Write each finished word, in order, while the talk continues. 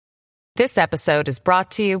This episode is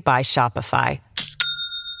brought to you by Shopify.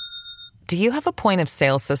 Do you have a point of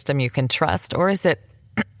sale system you can trust, or is it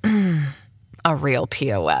a real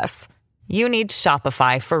POS? You need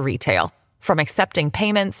Shopify for retail. From accepting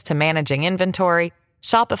payments to managing inventory,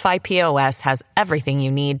 Shopify POS has everything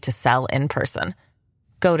you need to sell in person.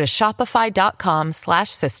 Go to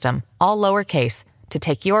shopify.com/system, all lowercase, to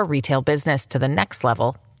take your retail business to the next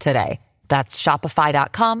level today. That's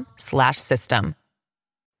shopify.com/system.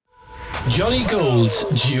 Johnny Gould's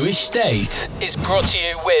Jewish State is brought to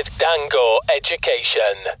you with Dangor Education.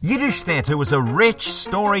 Yiddish theatre was a rich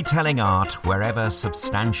storytelling art wherever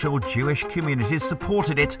substantial Jewish communities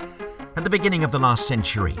supported it at the beginning of the last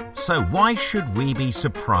century. So why should we be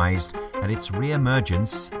surprised at its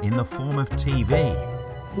re-emergence in the form of TV?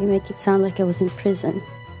 You make it sound like I was in prison.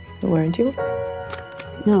 Weren't you?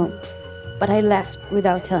 No, but I left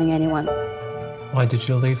without telling anyone. Why did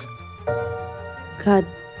you leave? God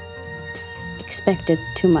expected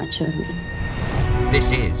too much of me.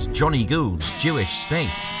 This is Johnny Gould's Jewish State.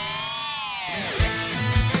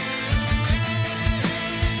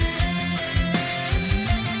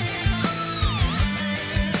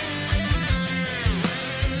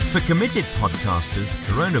 For committed podcasters,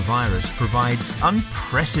 coronavirus provides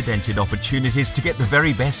unprecedented opportunities to get the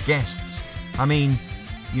very best guests. I mean,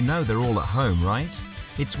 you know they're all at home, right?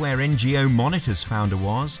 It's where NGO Monitor's founder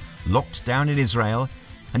was, locked down in Israel,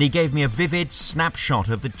 and he gave me a vivid snapshot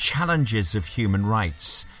of the challenges of human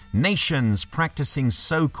rights, nations practicing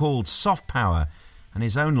so-called soft power, and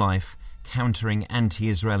his own life countering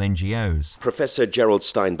anti-Israel NGOs. Professor Gerald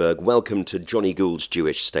Steinberg, welcome to Johnny Gould's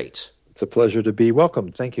Jewish State. It's a pleasure to be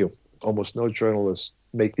welcome. Thank you. Almost no journalists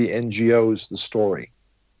make the NGOs the story,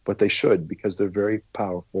 but they should, because they're very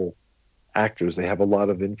powerful actors. They have a lot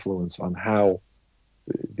of influence on how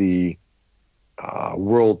the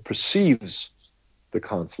world perceives the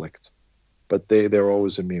conflict, but they're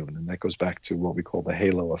always immune. And that goes back to what we call the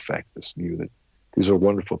halo effect, this view that these are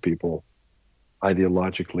wonderful people,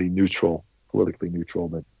 ideologically neutral, politically neutral,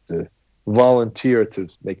 that volunteer to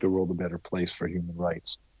make the world a better place for human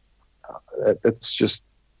rights. That's just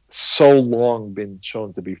so long been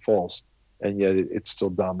shown to be false, and yet it still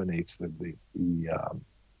dominates the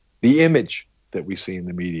image that we see in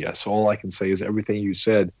the media. So all I can say is everything you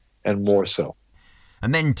said, and more so.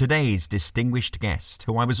 And then today's distinguished guest,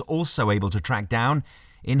 who I was also able to track down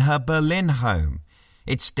in her Berlin home.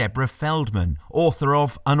 It's Deborah Feldman, author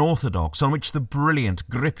of Unorthodox, on which the brilliant,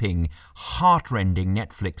 gripping, heart-rending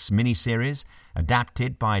Netflix miniseries,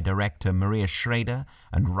 adapted by director Maria Schrader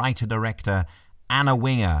and writer-director Anna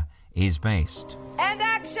Winger, is based. And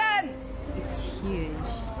action! It's huge.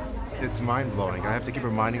 It's mind-blowing. I have to keep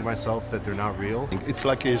reminding myself that they're not real. It's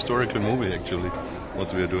like a historical movie, actually,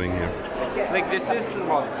 what we're doing here. Like, this is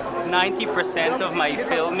 90% of my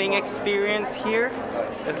filming experience here.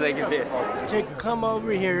 It's like this. To come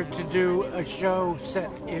over here to do a show set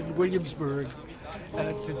in Williamsburg,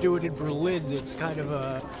 to do it in Berlin, it's kind of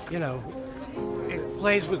it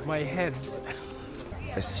plays with my head.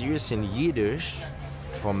 A series in Yiddish,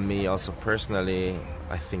 for me also personally,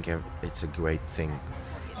 I think it's a great thing.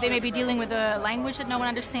 They may be dealing with a language that no one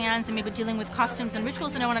understands, they may be dealing with costumes and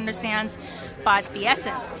rituals that no one understands, but the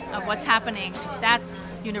essence of what's happening,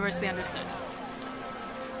 that's universally understood.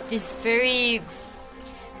 This very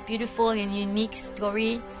beautiful and unique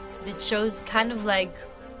story that shows kind of like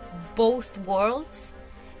both worlds.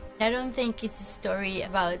 I don't think it's a story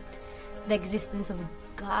about the existence of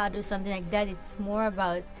God or something like that. It's more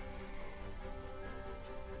about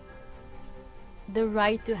the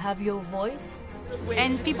right to have your voice.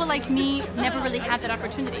 And people like me never really had that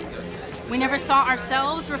opportunity. We never saw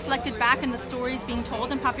ourselves reflected back in the stories being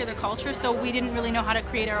told in popular culture, so we didn't really know how to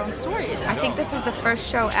create our own stories. I think this is the first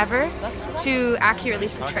show ever to accurately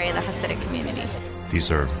portray the Hasidic community.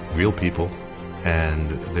 These are real people,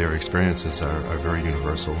 and their experiences are very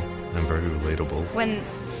universal and very relatable. When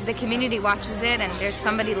the community watches it and there's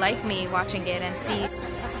somebody like me watching it and see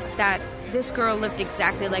that this girl lived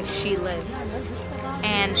exactly like she lives,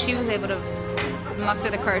 and she was able to muster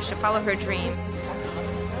the courage to follow her dreams,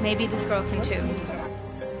 maybe this girl can too.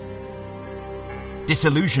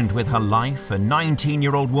 Disillusioned with her life, a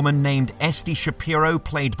 19-year-old woman named Esty Shapiro,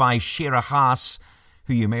 played by Shira Haas,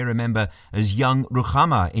 who you may remember as young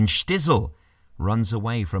Ruchama in Shtizzle, runs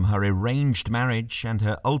away from her arranged marriage and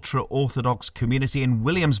her ultra-Orthodox community in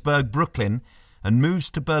Williamsburg, Brooklyn, and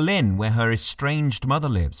moves to Berlin, where her estranged mother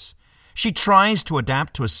lives. She tries to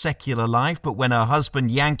adapt to a secular life, but when her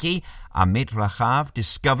husband Yankee, Amit Rachav,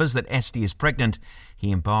 discovers that Esty is pregnant,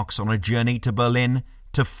 he embarks on a journey to Berlin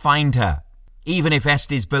to find her. Even if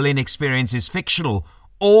Esty's Berlin experience is fictional,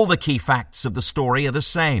 all the key facts of the story are the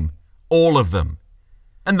same. All of them.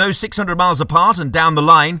 And though 600 miles apart and down the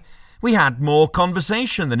line, we had more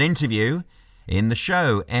conversation than interview. In the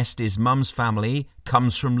show, Esty's mum's family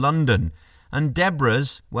comes from London, and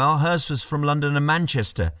Deborah's, well, hers was from London and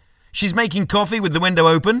Manchester. She's making coffee with the window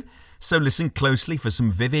open, so listen closely for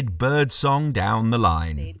some vivid bird song down the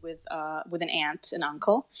line. Stayed with an aunt and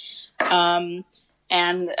uncle, and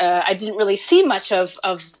I didn't really see much of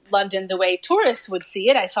London the way tourists would see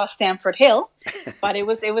it. I saw Stamford Hill, but it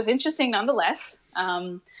was interesting nonetheless.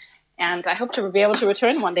 And I hope to be able to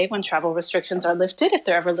return one day when travel restrictions are lifted, if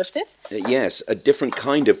they're ever lifted. Yes, a different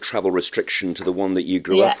kind of travel restriction to the one that you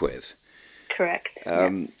grew up with. Correct.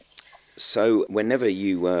 Yes. So whenever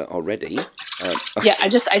you are ready, I'm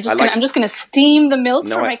just going to steam the milk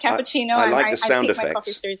for my cappuccino. I like the sound effects. I take my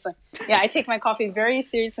coffee seriously. Yeah, I take my coffee very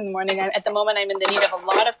seriously in the morning. At the moment, I'm in the need of a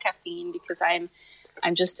lot of caffeine because I'm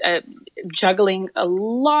just juggling a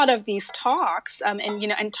lot of these talks,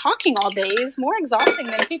 and talking all day is more exhausting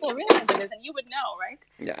than people realize it is, and you would know, right?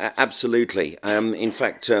 Yeah, absolutely. In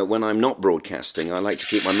fact, when I'm not broadcasting, I like to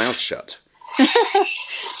keep my mouth shut.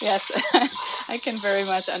 Yes, I can very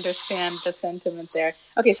much understand the sentiment there.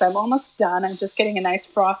 Okay, so I'm almost done. I'm just getting a nice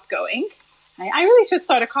froth going. I really should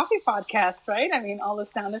start a coffee podcast, right? I mean, all the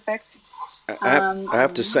sound effects. I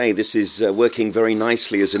have to say, this is working very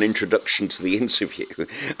nicely as an introduction to the interview,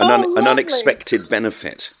 an unexpected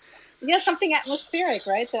benefit. Yeah, something atmospheric,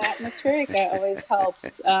 right? The atmospheric always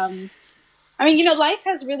helps. Life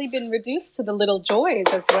has really been reduced to the little joys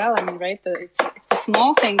as well. I mean, right? It's the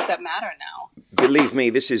small things that matter now. Believe me,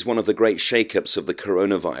 this is one of the great shake-ups of the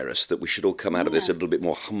coronavirus, that we should all come out of this a little bit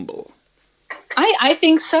more humble. I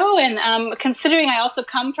think so, and considering I also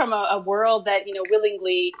come from a world that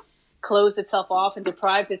willingly closed itself off and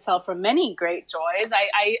deprived itself from many great joys,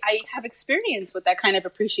 I have experience with that kind of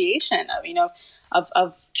appreciation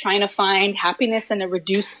of trying to find happiness in a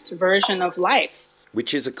reduced version of life.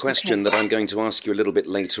 Which is a question that I'm going to ask you a little bit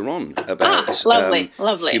later on about lovely.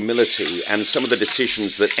 humility and some of the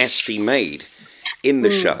decisions that Esty made in the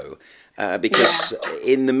show. Because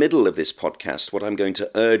in the middle of this podcast, what I'm going to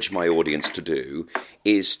urge my audience to do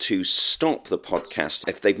is to stop the podcast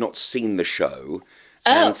if they've not seen the show.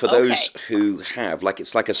 And for those who have,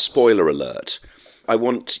 it's like a spoiler alert. I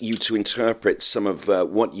want you to interpret some of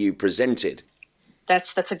what you presented.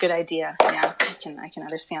 That's a good idea. Yeah, I can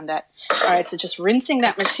understand that. All right, so just rinsing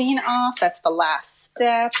that machine off. That's the last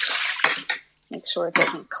step. Make sure it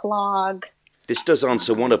doesn't clog. This does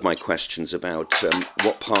answer one of my questions about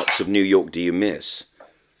what parts of New York do you miss?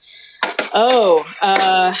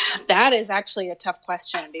 That is actually a tough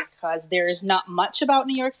question because there is not much about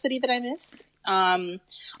New York City that I miss.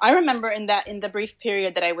 I remember in the brief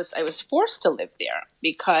period that I was forced to live there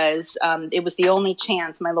because it was the only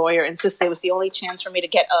chance. My lawyer insisted it was the only chance for me to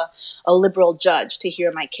get a liberal judge to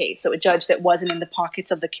hear my case, so a judge that wasn't in the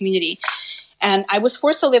pockets of the community. And I was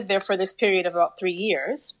forced to live there for this period of about 3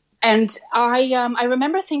 years. And I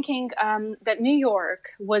remember thinking that New York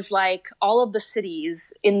was like all of the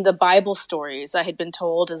cities in the Bible stories I had been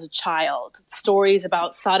told as a child. Stories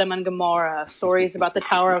about Sodom and Gomorrah, stories about the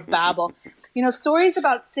Tower of Babel. Stories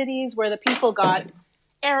about cities where the people got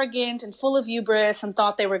arrogant and full of hubris and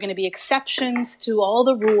thought they were going to be exceptions to all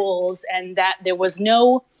the rules and that there was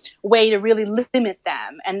no way to really limit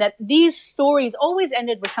them. And that these stories always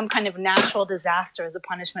ended with some kind of natural disaster as a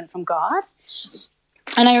punishment from God.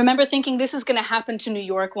 And I remember thinking this is going to happen to New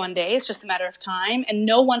York one day. It's just a matter of time. And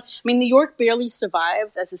New York barely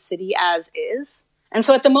survives as a city as is. And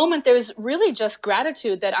so at the moment, there's really just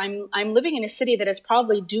gratitude that I'm living in a city that is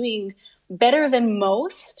probably doing better than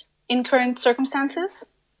most in current circumstances.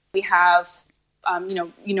 We have,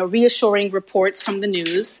 reassuring reports from the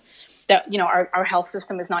news that, our health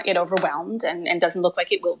system is not yet overwhelmed and doesn't look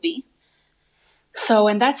like it will be. So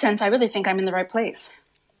in that sense, I really think I'm in the right place.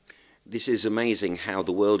 This is amazing how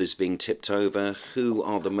the world is being tipped over. Who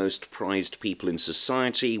are the most prized people in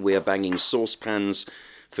society? We are banging saucepans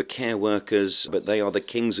for care workers, but they are the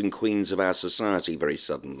kings and queens of our society very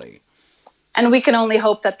suddenly. And we can only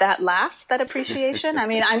hope that lasts, that appreciation. I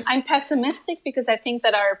mean, I'm pessimistic because I think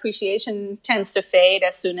that our appreciation tends to fade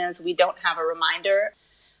as soon as we don't have a reminder.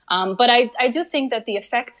 But I do think that the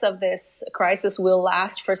effects of this crisis will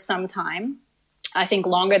last for some time. I think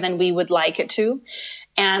longer than we would like it to.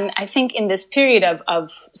 And I think in this period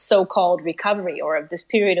of so-called recovery or of this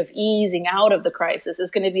period of easing out of the crisis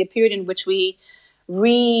is going to be a period in which we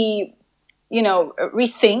rethink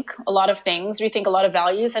a lot of things, rethink a lot of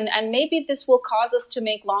values. And maybe this will cause us to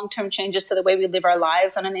make long-term changes to the way we live our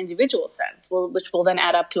lives on an individual sense, which will then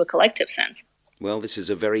add up to a collective sense. Well, this is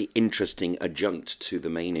a very interesting adjunct to the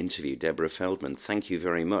main interview. Deborah Feldman, thank you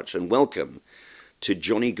very much and welcome to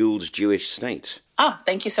Johnny Gould's Jewish State. Oh,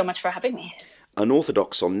 thank you so much for having me.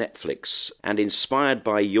 Unorthodox on Netflix, and inspired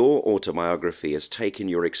by your autobiography, has taken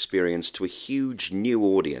your experience to a huge new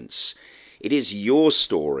audience. It is your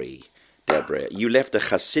story, Deborah. You left a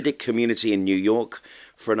Hasidic community in New York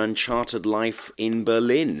for an uncharted life in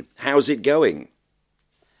Berlin. How's it going?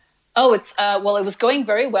 Oh, it was going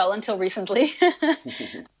very well until recently.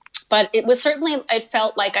 But it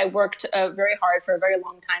felt like I worked very hard for a very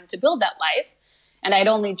long time to build that life. And I'd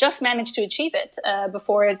only just managed to achieve it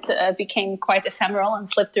before it became quite ephemeral and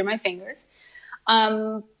slipped through my fingers.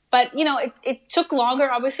 But, it took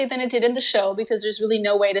longer, obviously, than it did in the show, because there's really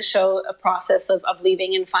no way to show a process of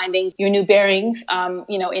leaving and finding your new bearings,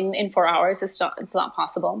 in 4 hours. It's not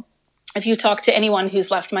possible. If you talk to anyone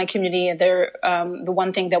who's left my community, the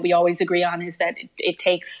one thing that we always agree on is that it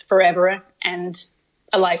takes forever and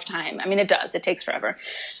a lifetime. I mean, it does. It takes forever.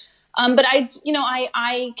 But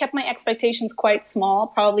I kept my expectations quite small,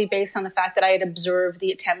 probably based on the fact that I had observed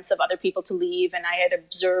the attempts of other people to leave, and I had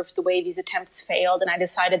observed the way these attempts failed. And I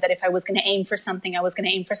decided that if I was going to aim for something, I was going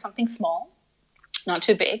to aim for something small, not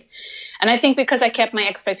too big. And I think because I kept my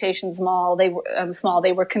expectations small, they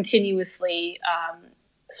were continuously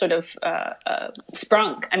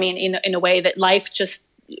sprung. I mean, in a way that life just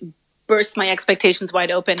burst my expectations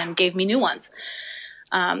wide open and gave me new ones.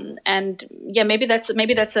 Maybe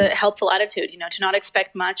that's a helpful attitude, to not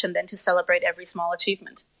expect much and then to celebrate every small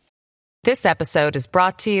achievement. This episode is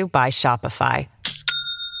brought to you by Shopify.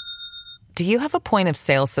 Do you have a point of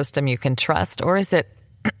sale system you can trust, or is it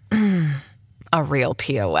a real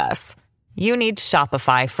POS? You need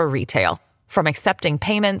Shopify for retail. From accepting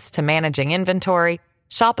payments to managing inventory,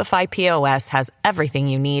 Shopify POS has everything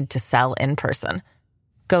you need to sell in person.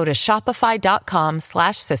 Go to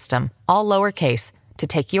shopify.com/system, all lowercase, to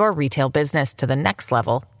take your retail business to the next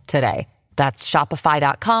level today. That's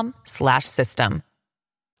shopify.com/system.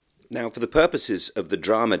 Now, for the purposes of the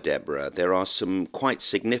drama, Deborah, there are some quite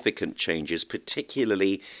significant changes,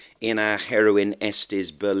 particularly in our heroine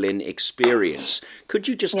Esty's Berlin experience. Could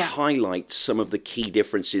you just highlight some of the key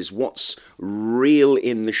differences? What's real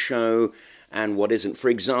in the show and what isn't? For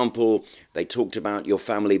example, they talked about your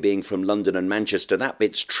family being from London and Manchester. That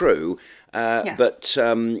bit's true. Yes. But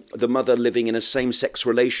the mother living in a same-sex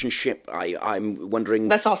relationship, I'm wondering...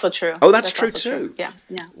 That's also true. Oh, that's true too? Yeah.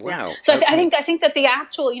 Wow. Yeah. So I think that the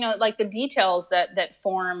actual, the details that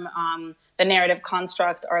form the narrative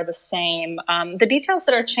construct are the same. The details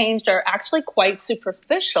that are changed are actually quite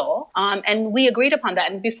superficial, and we agreed upon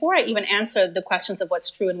that. And before I even answer the questions of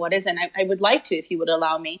what's true and what isn't, I would like to, if you would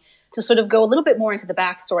allow me, to sort of go a little bit more into the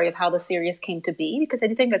backstory of how the series came to be, because I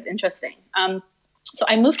do think that's interesting. So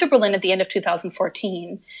I moved to Berlin at the end of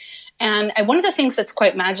 2014. And one of the things that's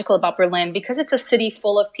quite magical about Berlin, because it's a city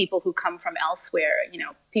full of people who come from elsewhere,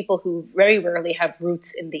 people who very rarely have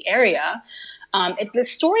roots in the area, the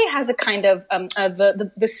story has a kind of,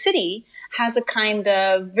 the city has a kind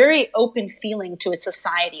of very open feeling to its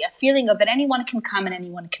society, a feeling of that anyone can come and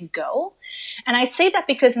anyone can go. And I say that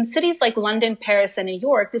because in cities like London, Paris, and New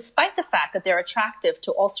York, despite the fact that they're attractive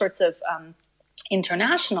to all sorts of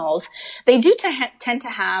internationals, they do tend to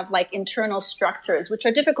have like internal structures which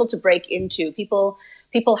are difficult to break into. People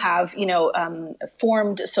have,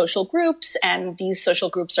 formed social groups, and these social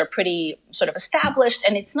groups are pretty sort of established.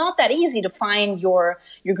 And it's not that easy to find your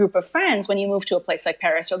group of friends when you move to a place like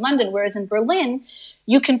Paris or London. Whereas in Berlin,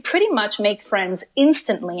 you can pretty much make friends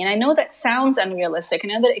instantly. And I know that sounds unrealistic. I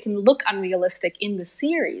know that it can look unrealistic in the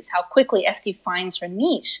series, how quickly Esty finds her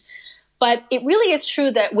niche. But it really is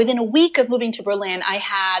true that within a week of moving to Berlin, I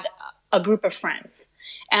had a group of friends.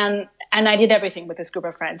 And I did everything with this group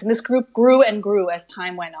of friends. And this group grew and grew as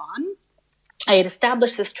time went on. I had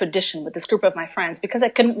established this tradition with this group of my friends. Because I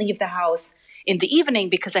couldn't leave the house in the evening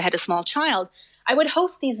because I had a small child, I would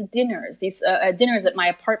host these dinners at my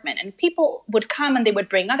apartment. And people would come and they would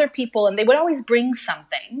bring other people, and they would always bring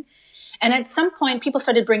something. And at some point, people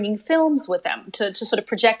started bringing films with them to sort of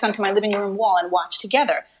project onto my living room wall and watch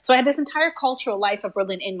together. So I had this entire cultural life of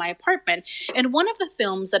Berlin in my apartment. And one of the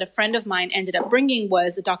films that a friend of mine ended up bringing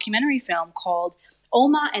was a documentary film called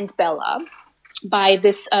Oma and Bella, by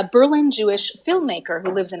this Berlin Jewish filmmaker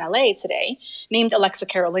who lives in LA today, named Alexa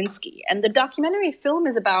Karolinsky. And the documentary film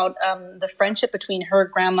is about the friendship between her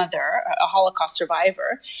grandmother, a Holocaust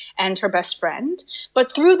survivor, and her best friend.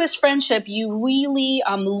 But through this friendship, you really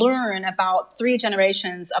learn about 3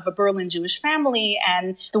 generations of a Berlin Jewish family,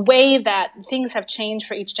 and the way that things have changed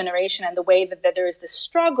for each generation, and the way that there is this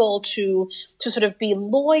struggle to sort of be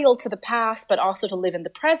loyal to the past, but also to live in the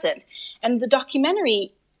present. And the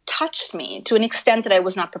documentary touched me to an extent that I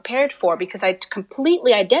was not prepared for, because I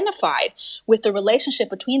completely identified with the relationship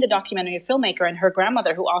between the documentary filmmaker and her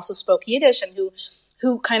grandmother, who also spoke Yiddish and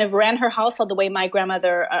who kind of ran her household the way my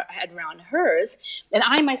grandmother had run hers. And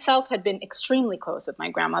I myself had been extremely close with my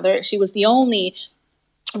grandmother. She was the only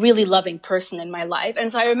really loving person in my life.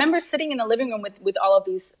 And so I remember sitting in the living room with all of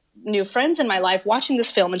these new friends in my life, watching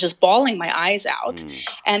this film and just bawling my eyes out.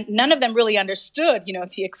 And none of them really understood,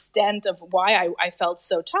 the extent of why I felt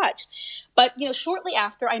so touched. But, shortly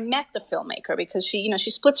after, I met the filmmaker, because she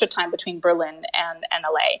splits her time between Berlin and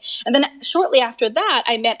LA. And then shortly after that,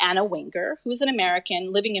 I met Anna Winger, who's an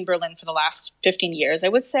American living in Berlin for the last 15 years, I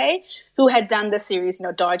would say, who had done the series,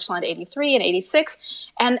 Deutschland 83 and 86.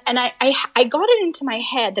 And I got it into my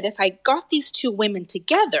head that if I got these two women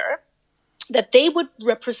together, that they would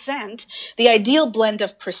represent the ideal blend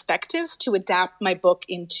of perspectives to adapt my book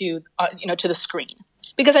into, to the screen.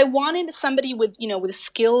 Because I wanted somebody with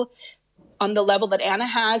skill on the level that Anna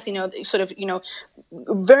has,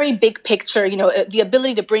 very big picture, the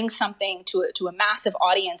ability to bring something to a massive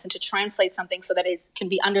audience and to translate something so that it can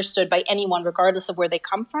be understood by anyone, regardless of where they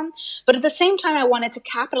come from. But at the same time, I wanted to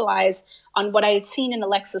capitalize on what I had seen in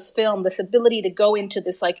Alexa's film, this ability to go into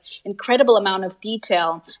this incredible amount of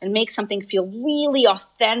detail and make something feel really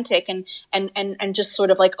authentic and just sort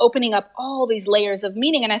of opening up all these layers of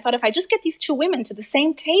meaning. And I thought, if I just get these two women to the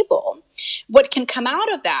same table, what can come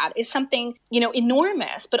out of that is something,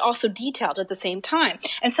 enormous, but also detailed at the same time.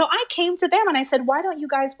 And so I came to them and I said, why don't you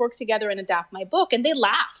guys work together and adapt my book? And they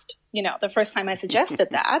laughed. The first time I suggested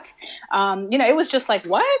that, it was just like,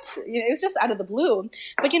 what? It was just out of the blue.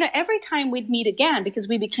 But, every time we'd meet again, because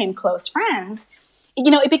we became close friends,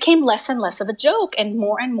 it became less and less of a joke and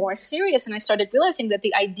more serious. And I started realizing that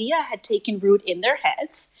the idea had taken root in their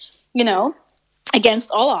heads, against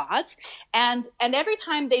all odds. And every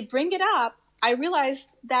time they bring it up, I realized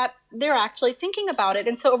that they're actually thinking about it.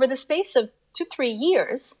 And so over the space of 2-3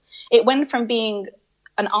 years, it went from being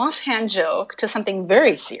an offhand joke to something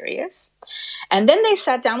very serious. And then they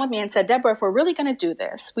sat down with me and said, Deborah, if we're really going to do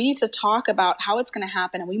this, we need to talk about how it's going to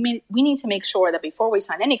happen. And we need to make sure that before we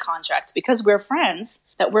sign any contracts, because we're friends,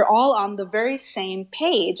 that we're all on the very same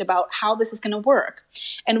page about how this is going to work.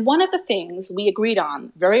 And one of the things we agreed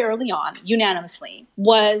on very early on, unanimously,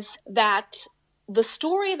 was that the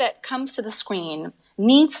story that comes to the screen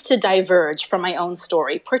needs to diverge from my own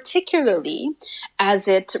story, particularly as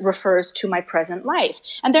it refers to my present life.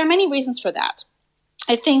 And there are many reasons for that.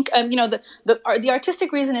 I think, the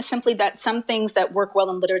artistic reason is simply that some things that work well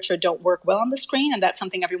in literature don't work well on the screen, and that's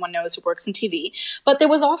something everyone knows who works in TV. But there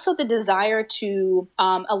was also the desire to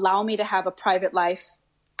allow me to have a private life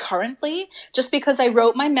currently. Just because I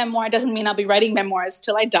wrote my memoir doesn't mean I'll be writing memoirs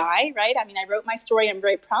till I die, right? I mean, I wrote my story. I'm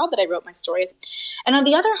very proud that I wrote my story. And on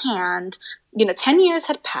the other hand, 10 years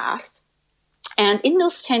had passed. And in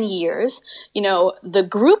those 10 years, the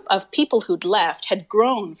group of people who'd left had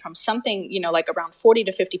grown from something, around 40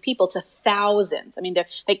 to 50 people to thousands. I mean,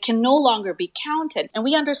 they can no longer be counted. And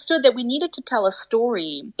we understood that we needed to tell a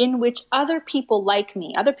story in which other people like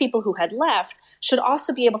me, other people who had left, should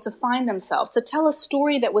also be able to find themselves, to tell a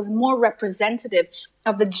story that was more representative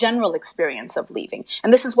of the general experience of leaving.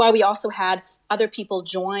 And this is why we also had other people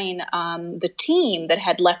join the team that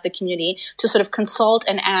had left the community to sort of consult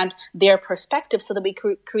and add their perspective so that we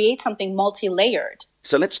create something multi-layered.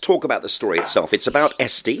 So let's talk about the story itself. It's about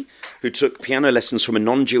Esty, who took piano lessons from a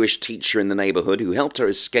non-Jewish teacher in the neighborhood who helped her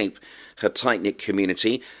escape her tight-knit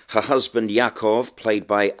community. Her husband, Yaakov, played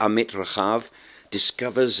by Amit Rachav,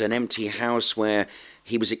 discovers an empty house where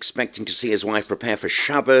he was expecting to see his wife prepare for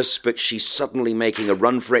Shabbos, but she's suddenly making a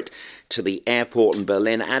run for it to the airport in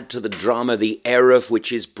Berlin. Add to the drama the Eruv,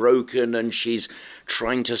 which is broken, and she's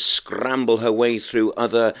trying to scramble her way through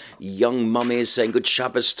other young mummies saying good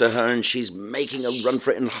Shabbos to her, and she's making a run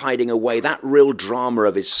for it and hiding away. That real drama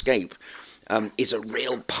of escape is a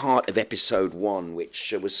real part of episode 1,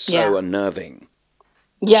 which was so unnerving.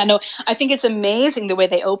 Yeah, no, I think it's amazing the way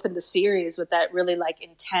they opened the series with that really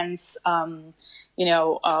intense,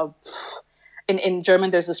 in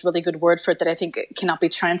German, there's this really good word for it that I think cannot be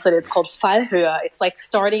translated. It's called Fallhöhe. It's like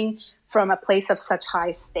starting from a place of such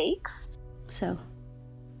high stakes. So,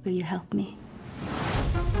 will you help me?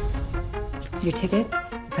 Your ticket?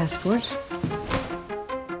 Passport?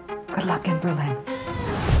 Good luck in Berlin.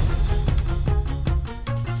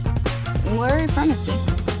 Where are you from, Esty?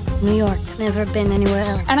 New York. Never been anywhere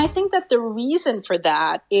else. And I think that the reason for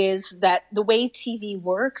that is that the way TV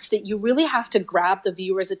works, that you really have to grab the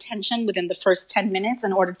viewer's attention within the first 10 minutes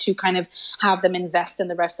in order to kind of have them invest in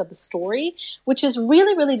the rest of the story, which is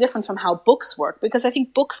really, really different from how books work, because I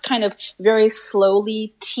think books kind of very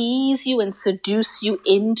slowly tease you and seduce you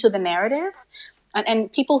into the narrative.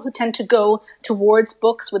 And people who tend to go towards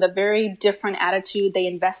books with a very different attitude, they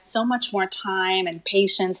invest so much more time and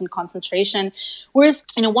patience and concentration. Whereas,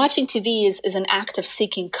 watching TV is an act of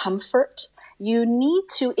seeking comfort. You need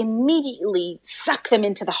to immediately suck them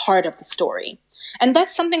into the heart of the story. And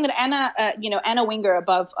that's something that Anna Winger,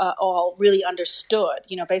 above all, really understood,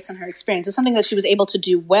 based on her experience. It's something that she was able to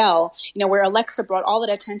do well, where Alexa brought all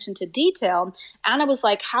that attention to detail. Anna was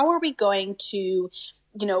like, how are we going to,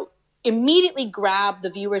 immediately grab the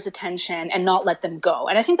viewer's attention and not let them go?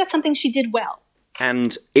 And I think that's something she did well.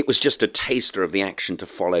 And it was just a taster of the action to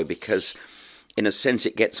follow, because in a sense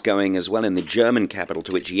it gets going as well in the German capital,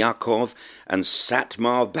 to which Yakov and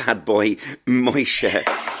Satmar bad boy Moshe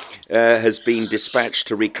has been dispatched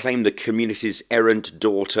to reclaim the community's errant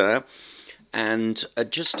daughter. And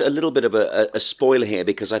just a little bit of a spoiler here,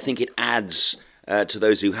 because I think it adds to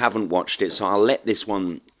those who haven't watched it, so I'll let this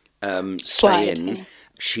one stay in.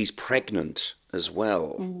 She's pregnant as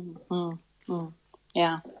well.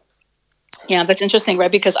 Yeah. Yeah, that's interesting,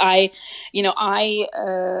 right? Because I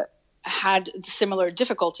had similar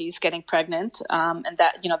difficulties getting pregnant, and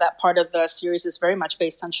that part of the series is very much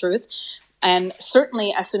based on truth. And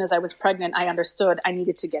certainly as soon as I was pregnant, I understood I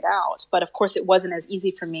needed to get out. But of course, it wasn't as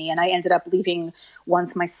easy for me. And I ended up leaving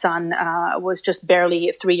once my son was just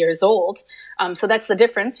barely 3 years old. So that's the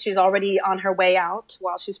difference. She's already on her way out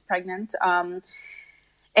while she's pregnant.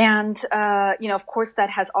 Of course, that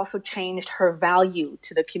has also changed her value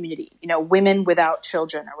to the community. Women without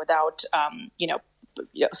children or without, a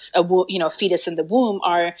fetus in the womb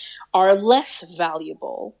are less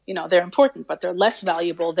valuable. They're important, but they're less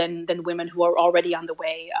valuable than women who are already on the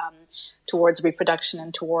way towards reproduction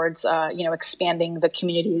and towards expanding the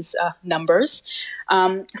community's numbers.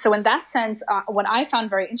 So in that sense, what I found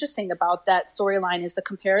very interesting about that storyline is the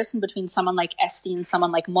comparison between someone like Esty and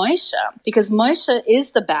someone like Moshe, because Moshe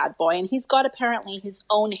is the bad boy, and he's got apparently his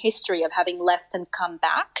own history of having left and come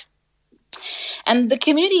back. And the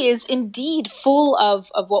community is indeed full of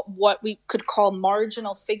what we could call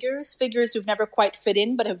marginal figures who've never quite fit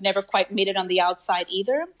in, but have never quite made it on the outside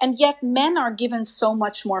either. And yet men are given so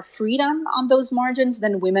much more freedom on those margins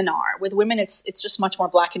than women are. With women, it's just much more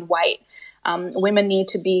black and white. Women need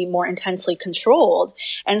to be more intensely controlled.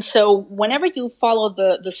 And so whenever you follow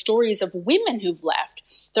the stories of women who've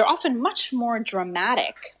left, they're often much more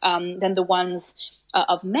dramatic than the ones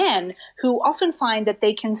of men, who often find that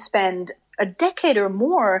they can spend a decade or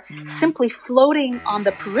more simply floating on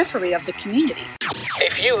the periphery of the community.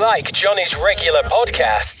 If you like Johnny's regular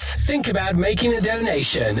podcasts, think about making a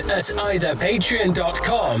donation at either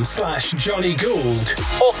patreon.com/Johnny Gould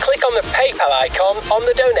or click on the PayPal icon on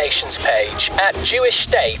the donations page at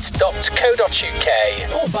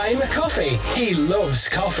jewishstate.co.uk, or buy him a coffee. He loves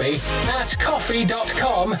coffee at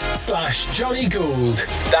coffee.com/Johnny Gould.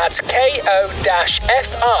 That's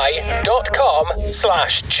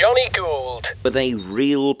ko-fi.com/Johnny Gould. Were they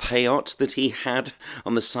real peyote that he had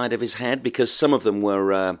on the side of his head? Because some of them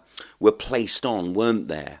were placed on, weren't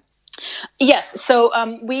there? Yes. So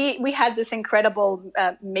we had this incredible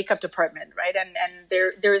makeup department, right? And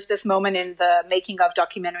there is this moment in the making of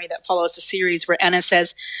documentary that follows the series where Anna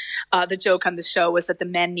says the joke on the show was that the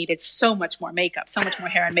men needed so much more makeup, so much more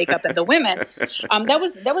hair and makeup than the women. That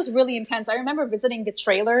was really intense. I remember visiting the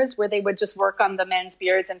trailers where they would just work on the men's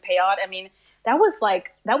beards and peyote. I mean, that was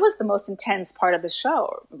the most intense part of the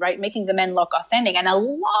show, right? Making the men look authentic, and a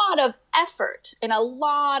lot of effort and a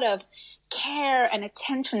lot of care and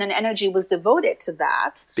attention and energy was devoted to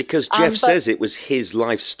that. Because Jeff says it was his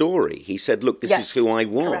life story. He said, look, this is who I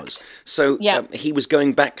was. Correct. So he was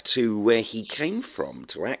going back to where he came from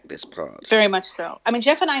to act this part. Very much so. I mean,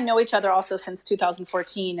 Jeff and I know each other also since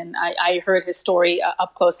 2014, and I heard his story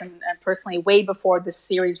up close and personally way before this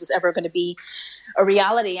series was ever going to be a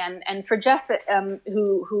reality. And for Jeff,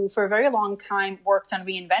 who for a very long time worked on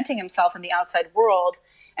reinventing himself in the outside world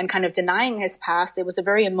and kind of denying his past, it was a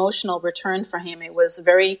very emotional return for him. It was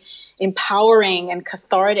very empowering and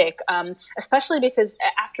cathartic, especially because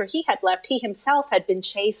after he had left, he himself had been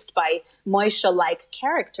chased by Moshe-like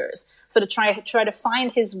characters. So to try to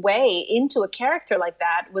find his way into a character like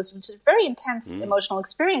that was a very intense emotional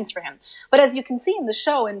experience for him. But as you can see in the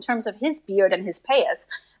show, in terms of his beard and his payas,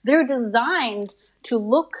 they're designed to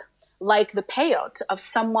look like the peyote of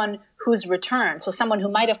someone who's returned. So someone who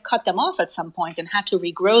might have cut them off at some point and had to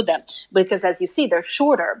regrow them, because as you see, they're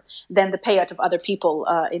shorter than the payout of other people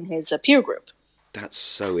in his peer group. That's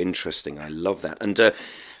so interesting. I love that. And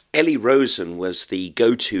Ellie Rosen was the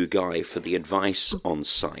go-to guy for the advice on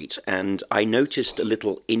site, and I noticed a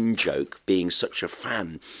little in-joke, being such a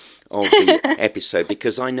fan of the episode,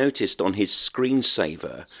 because I noticed on his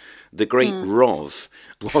screensaver, the great Rov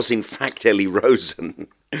was in fact Ellie Rosen.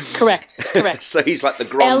 Correct. So he's like the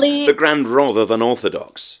grand Rov of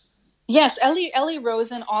Unorthodox. Yes, Ellie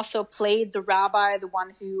Rosen also played the rabbi, the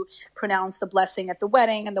one who pronounced the blessing at the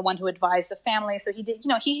wedding and the one who advised the family. So he did,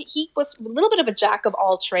 he was a little bit of a jack of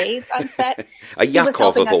all trades on set. A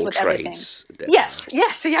Yaakov of all trades. Yes,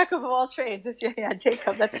 a Yaakov of all trades.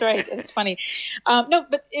 Jacob, that's right. It's funny. No,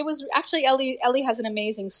 but it was actually Ellie has an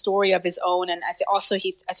amazing story of his own, and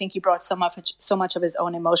I think he brought so much of his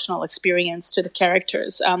own emotional experience to the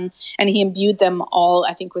characters, and he imbued them all,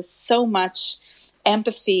 I think, with so much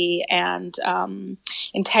empathy and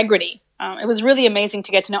integrity. It was really amazing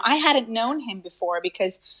to get to know. I hadn't known him before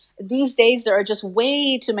because these days there are just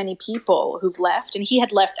way too many people who've left, and he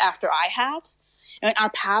had left after I had. And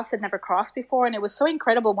our paths had never crossed before, and it was so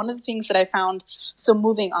incredible. One of the things that I found so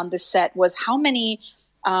moving on this set was how many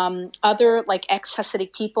other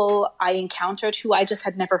ex-Hasidic people I encountered who I just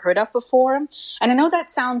had never heard of before. And I know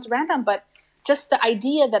that sounds random, but just the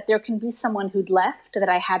idea that there can be someone who'd left that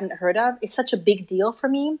I hadn't heard of is such a big deal for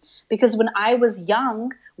me, because when I was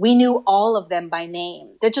young, we knew all of them by name.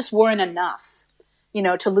 There just weren't enough,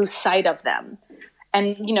 to lose sight of them.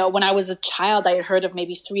 And, when I was a child, I had heard of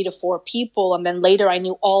maybe 3 to 4 people, and then later I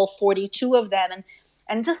knew all 42 of them.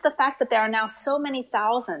 And just the fact that there are now so many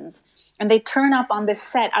thousands, and they turn up on this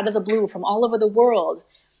set out of the blue from all over the world,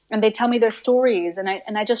 and they tell me their stories, and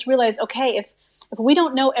I just realized, okay, if we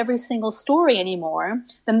don't know every single story anymore,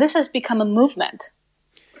 then this has become a movement.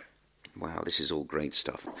 Wow, this is all great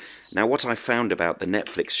stuff. Now, what I found about the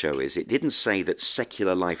Netflix show is it didn't say that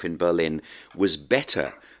secular life in Berlin was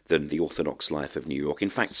better than the Orthodox life of New York. In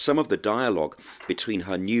fact, some of the dialogue between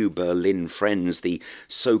her new Berlin friends, the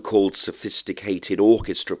so-called sophisticated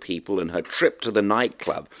orchestra people, and her trip to the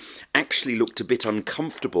nightclub actually looked a bit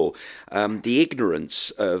uncomfortable. The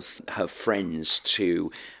ignorance of her friends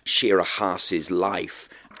to Shira Haas's life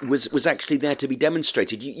was actually there to be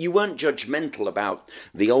demonstrated. You weren't judgmental about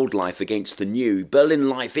the old life against the new. Berlin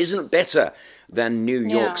life isn't better than New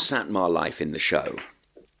York Satmar life in the show.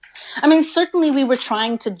 I mean, certainly we were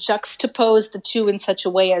trying to juxtapose the two in such a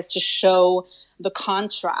way as to show the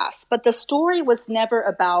contrast. But the story was never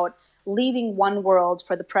about leaving one world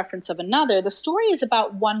for the preference of another. The story is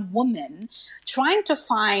about one woman trying to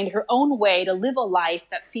find her own way to live a life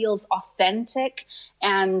that feels authentic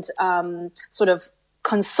and sort of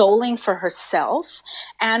consoling for herself.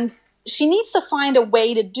 And she needs to find a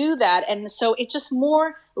way to do that. And so it's just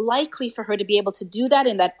more likely for her to be able to do that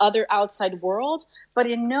in that other outside world. But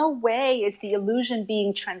in no way is the illusion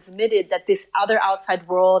being transmitted that this other outside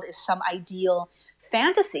world is some ideal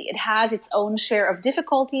fantasy. It has its own share of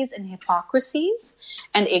difficulties and hypocrisies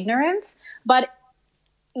and ignorance. But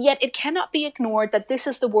yet it cannot be ignored that this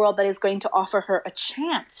is the world that is going to offer her a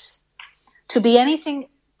chance to be anything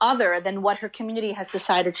other than what her community has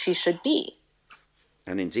decided she should be.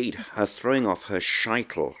 And indeed, her throwing off her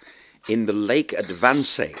sheitel in the Lake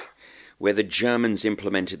Advance, where the Germans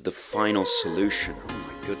implemented the final solution. Oh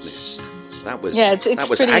my goodness. That was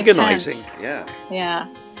agonizing. Intense. Yeah.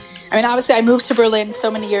 I mean, obviously, I moved to Berlin so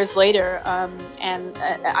many years later, and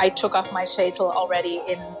I took off my sheitel already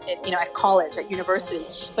at college, at university.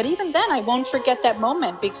 But even then, I won't forget that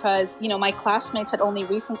moment because, my classmates had only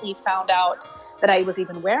recently found out that I was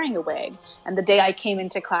even wearing a wig. And the day I came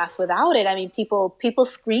into class without it, I mean, people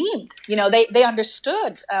screamed. They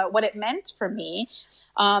understood what it meant for me.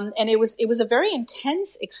 And it was a very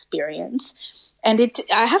intense experience. And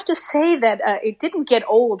I have to say that it didn't get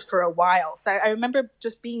old for a while. So I remember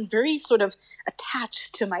just being very sort of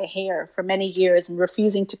attached to my hair for many years and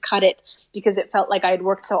refusing to cut it because it felt like I had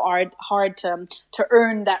worked so hard to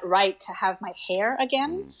earn that right to have my hair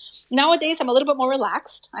again. Nowadays, I'm a little bit more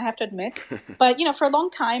relaxed, I have to admit. But, for a long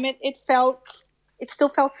time, it still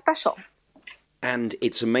felt special. And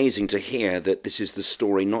it's amazing to hear that this is the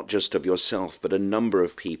story not just of yourself, but a number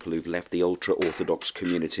of people who've left the ultra-Orthodox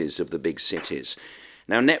communities of the big cities.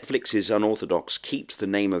 Now, Netflix's Unorthodox keeps the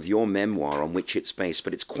name of your memoir on which it's based,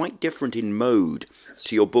 but it's quite different in mode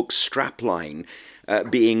to your book's strapline,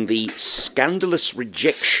 being the scandalous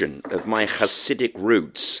rejection of my Hasidic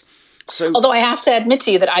roots. So, although I have to admit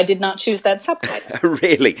to you that I did not choose that subtitle.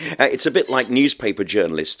 Really? It's a bit like newspaper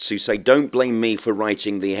journalists who say, don't blame me for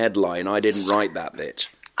writing the headline, I didn't write that bit.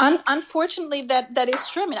 Unfortunately, that is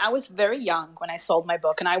true. I mean, I was very young when I sold my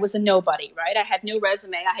book, and I was a nobody, right? I had no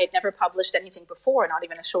resume. I had never published anything before, not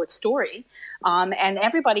even a short story. And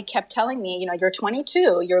everybody kept telling me, you're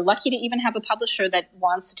 22. You're lucky to even have a publisher that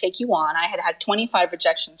wants to take you on. I had 25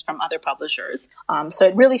 rejections from other publishers. So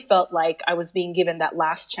it really felt like I was being given that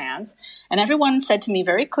last chance. And everyone said to me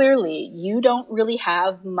very clearly, you don't really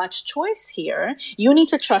have much choice here. You need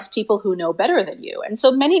to trust people who know better than you. And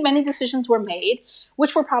so many, many decisions were made,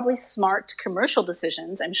 which were probably smart commercial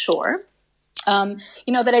decisions, I'm sure,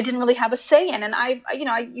 that I didn't really have a say in. And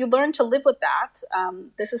you learn to live with that.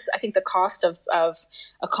 This is, I think, the cost of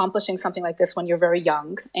accomplishing something like this when you're very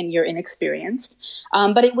young and you're inexperienced.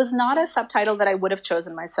 But it was not a subtitle that I would have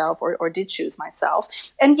chosen myself or did choose myself.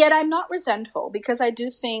 And yet I'm not resentful, because I do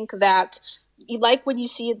think that, like when you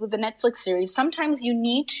see it with the Netflix series, sometimes you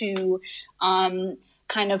need to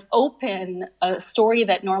kind of open a story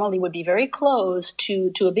that normally would be very closed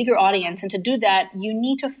to a bigger audience. And to do that, you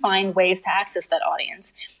need to find ways to access that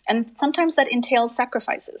audience. And sometimes that entails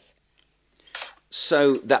sacrifices.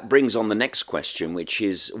 So that brings on the next question, which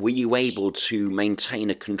is, were you able to maintain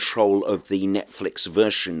a control of the Netflix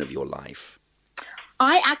version of your life?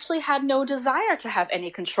 I actually had no desire to have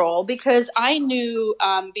any control, because I knew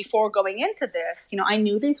before going into this, I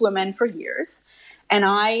knew these women for years. And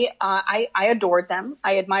I adored them.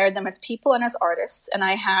 I admired them as people and as artists, and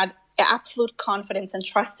I had absolute confidence and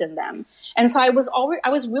trust in them. And so I was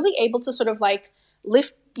really able to sort of like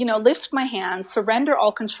lift my hands, surrender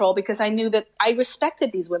all control, because I knew that I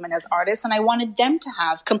respected these women as artists, and I wanted them to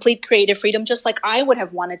have complete creative freedom, just like I would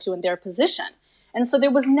have wanted to in their position. And so there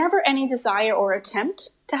was never any desire or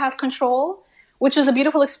attempt to have control, which was a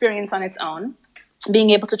beautiful experience on its own,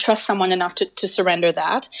 being able to trust someone enough to surrender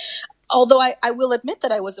that. Although I will admit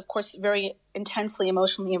that I was, of course, very intensely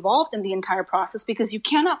emotionally involved in the entire process, because you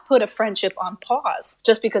cannot put a friendship on pause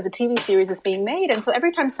just because a TV series is being made. And so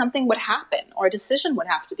every time something would happen or a decision would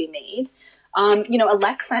have to be made,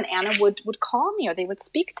 Alexa and Anna would call me, or they would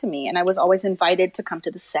speak to me. And I was always invited to come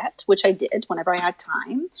to the set, which I did whenever I had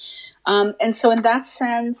time. And so in that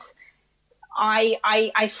sense,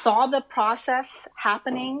 I saw the process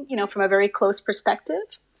happening, from a very close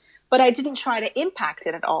perspective, but I didn't try to impact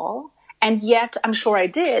it at all. And yet I'm sure I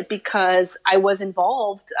did, because I was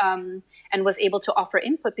involved and was able to offer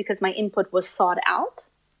input, because my input was sought out.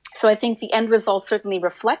 So I think the end result certainly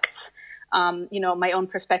reflects, my own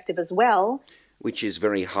perspective as well. Which is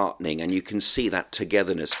very heartening, and you can see that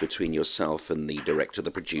togetherness between yourself and the director,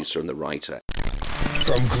 the producer, and the writer.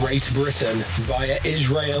 From Great Britain via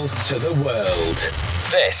Israel to the world,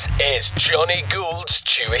 this is Johnny Gould's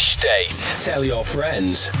Jewish State. Tell your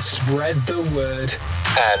friends, spread the word,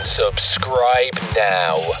 and subscribe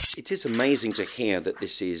now. It is amazing to hear that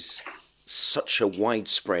this is such a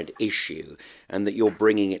widespread issue, and that you're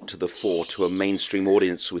bringing it to the fore to a mainstream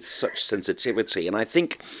audience with such sensitivity. And I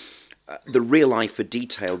think the real eye for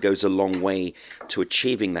detail goes a long way to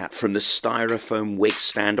achieving that, from the styrofoam wig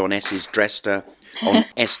stand on Esty's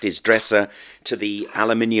dresser to the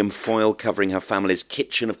aluminium foil covering her family's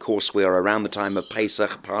kitchen. Of course, we are around the time of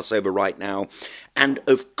Pesach, Passover right now. And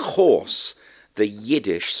of course, the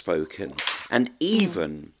Yiddish spoken. And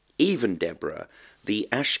even Deborah, the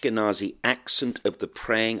Ashkenazi accent of the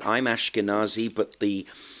praying. I'm Ashkenazi, but the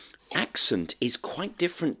accent is quite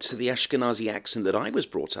different to the Ashkenazi accent that I was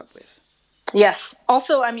brought up with. Yes.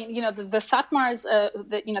 Also, I mean, the Satmars,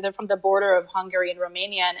 they're from the border of Hungary and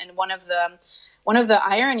Romania, and one of the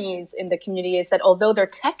ironies in the community is that although they're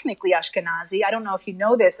technically Ashkenazi, I don't know if you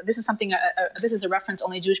know this. This is something. This is a reference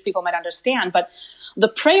only Jewish people might understand. But the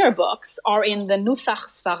prayer books are in the Nusach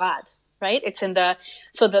Sfarad, right? It's in the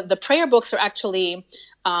prayer books are actually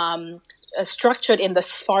structured in the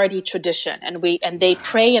Sephardi tradition, and they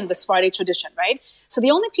pray in the Sephardi tradition, right? So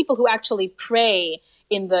the only people who actually pray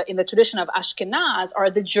in the tradition of Ashkenaz are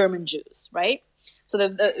the German Jews, right? So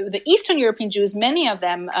the Eastern European Jews, many of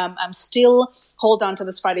them still hold on to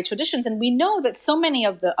the Sephardi traditions, and we know that so many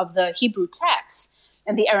of the Hebrew texts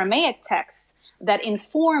and the Aramaic texts that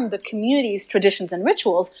inform the community's traditions and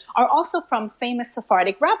rituals are also from famous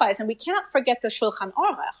Sephardic rabbis, and we cannot forget the Shulchan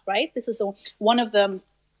Aruch, right? This is one of the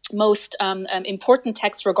most important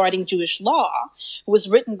text regarding Jewish law, was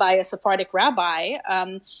written by a Sephardic rabbi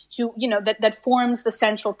who, that forms the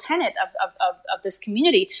central tenet of this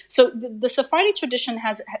community. So the Sephardi tradition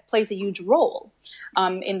plays a huge role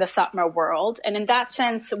in the Satmar world. And in that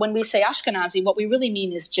sense, when we say Ashkenazi, what we really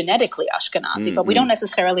mean is genetically Ashkenazi, but we don't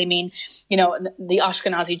necessarily mean, the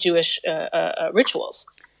Ashkenazi Jewish rituals.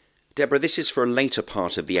 Deborah, this is for a later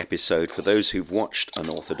part of the episode for those who've watched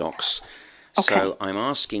Unorthodox. Okay. So I'm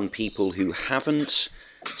asking people who haven't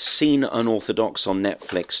seen Unorthodox on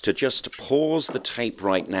Netflix to just pause the tape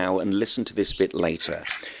right now and listen to this bit later.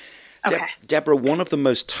 Okay. Deborah, one of the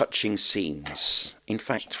most touching scenes, in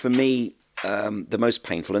fact, for me, the most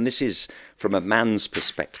painful, and this is from a man's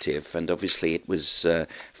perspective, and obviously it was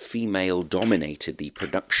female-dominated, the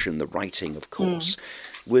production, the writing, of course,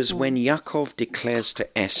 was when Yaakov declares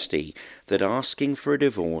to Esty that asking for a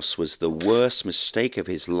divorce was the worst mistake of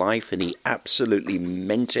his life, and he absolutely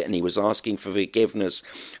meant it, and he was asking for forgiveness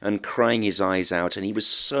and crying his eyes out, and he was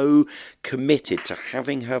so committed to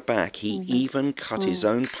having her back, he even cut his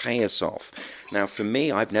own payas off. Now, for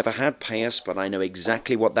me, I've never had payas, but I know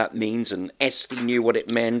exactly what that means, and Esty knew what it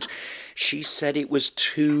meant. She said it was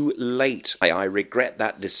too late. I regret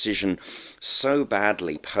that decision so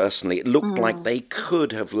badly, personally. It looked like they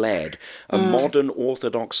could have led a modern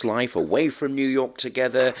Orthodox life away from New York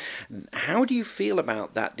together. How do you feel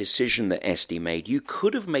about that decision that Esty made? You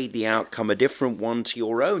could have made the outcome a different one to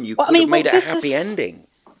your own. You could have made it a happy ending.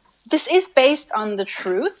 This is based on the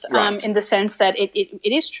truth, Right. in the sense that it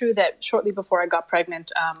is true that shortly before I got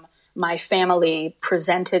pregnant, my family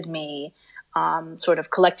presented me sort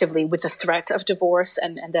of collectively with the threat of divorce,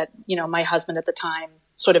 and that, my husband at the time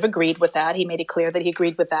sort of agreed with that. He made it clear that he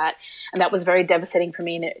agreed with that. And that was very devastating for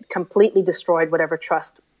me, and it completely destroyed whatever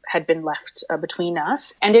trust had been left between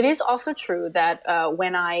us. And it is also true that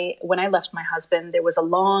when I left my husband, there was a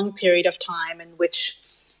long period of time in which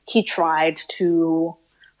he tried to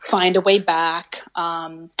find a way back.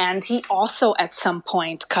 And he also at some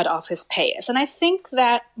point cut off his payas. And I think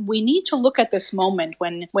that we need to look at this moment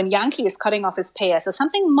when Yankee is cutting off his payas as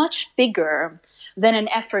something much bigger than an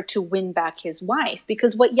effort to win back his wife.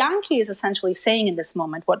 Because what Yankee is essentially saying in this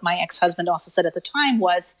moment, what my ex-husband also said at the time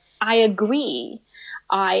was, I agree.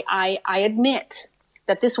 I admit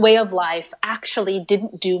that this way of life actually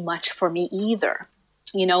didn't do much for me either,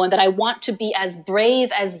 and that I want to be as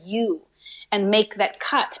brave as you and make that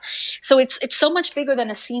cut. So it's so much bigger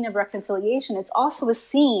than a scene of reconciliation. It's also a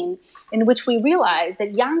scene in which we realize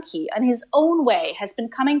that Yankee, in his own way, has been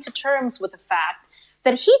coming to terms with the fact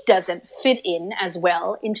that he doesn't fit in as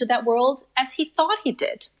well into that world as he thought he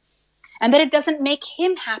did. And that it doesn't make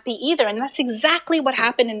him happy either. And that's exactly what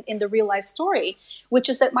happened in the real life story, which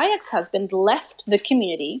is that my ex-husband left the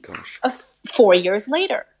community 4 years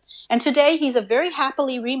later. And today he's a very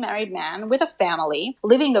happily remarried man with a family,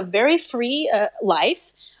 living a very free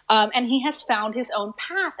life, and he has found his own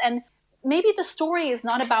path. And maybe the story is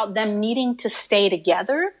not about them needing to stay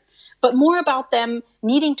together, but more about them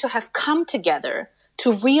needing to have come together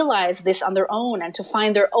to realize this on their own and to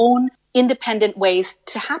find their own independent ways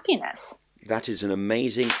to happiness. That is an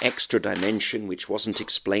amazing extra dimension which wasn't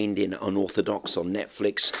explained in Unorthodox on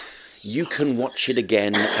Netflix. You can watch it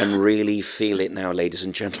again and really feel it now, ladies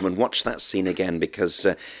and gentlemen. Watch that scene again, because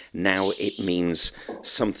now it means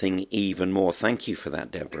something even more. Thank you for that,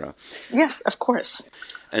 Deborah. Yes, of course.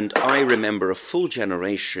 And I remember a full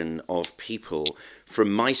generation of people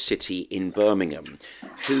from my city in Birmingham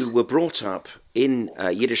who were brought up in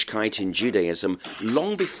Yiddishkeit, in Judaism,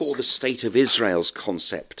 long before the State of Israel's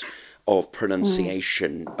concept of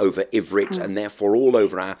pronunciation over Ivrit and therefore all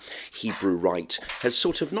over our Hebrew rite has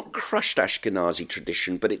sort of not crushed Ashkenazi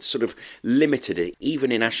tradition, but it's sort of limited it.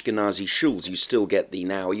 Even in Ashkenazi shuls,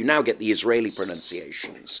 you now get the Israeli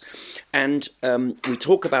pronunciations. And we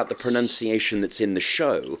talk about the pronunciation that's in the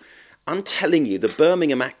show. I'm telling you, the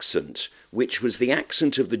Birmingham accent, which was the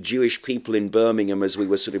accent of the Jewish people in Birmingham as we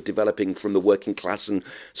were sort of developing from the working class and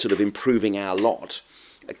sort of improving our lot,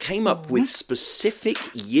 came up with specific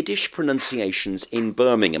Yiddish pronunciations in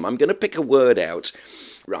Birmingham. I'm going to pick a word out,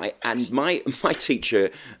 right? And my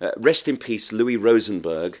teacher, rest in peace, Louis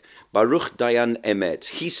Rosenberg, Baruch Dayan Emet,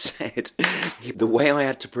 he said the way I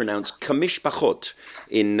had to pronounce Kamish Bachot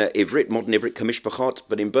in Ivrit, modern Ivrit, Kamish Bachot,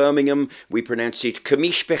 but in Birmingham we pronounce it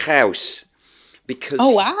Kamish Bechaus. Because,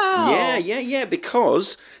 oh, wow. Yeah,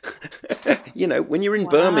 because, when you're in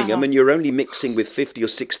Birmingham and you're only mixing with 50 or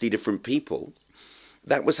 60 different people,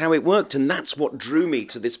 that was how it worked, and that's what drew me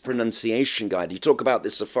to this pronunciation guide. You talk about the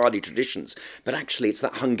Sephardi traditions, but actually it's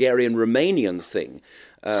that Hungarian-Romanian thing.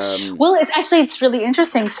 Well, it's really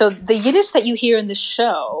interesting. So the Yiddish that you hear in the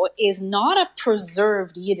show is not a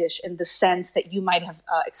preserved Yiddish in the sense that you might have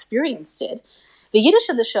experienced it. The Yiddish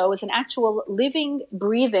in the show is an actual living,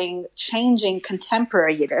 breathing, changing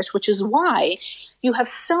contemporary Yiddish, which is why you have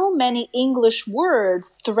so many English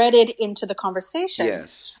words threaded into the conversations.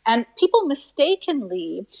 Yes. And people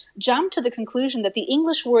mistakenly jump to the conclusion that the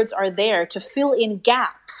English words are there to fill in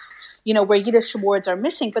gaps, where Yiddish words are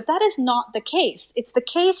missing. But that is not the case. It's the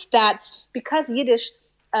case that because Yiddish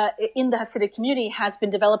in the Hasidic community has been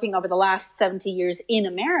developing over the last 70 years in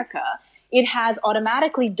America, it has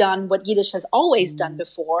automatically done what Yiddish has always done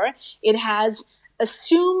before. It has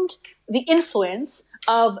assumed the influence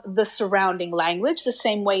of the surrounding language, the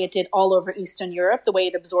same way it did all over Eastern Europe, the way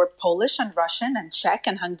it absorbed Polish and Russian and Czech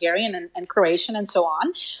and Hungarian and Croatian and so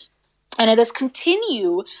on. And it has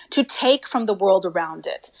continued to take from the world around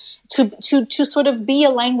it, to sort of be a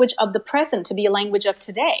language of the present, to be a language of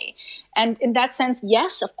today. And in that sense,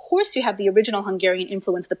 yes, of course you have the original Hungarian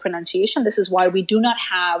influence, the pronunciation. This is why we do not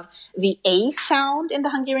have the A sound in the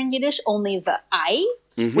Hungarian Yiddish, only the I.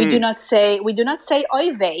 Mm-hmm. We do not say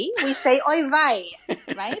oy vey, we say oy vey,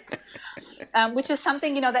 right? Which is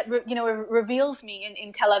something, that reveals me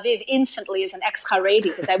in Tel Aviv instantly as an ex-Haredi,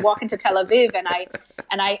 because I walk into Tel Aviv and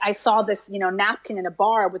I saw this, napkin in a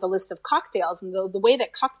bar with a list of cocktails, and the way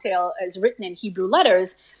that cocktail is written in Hebrew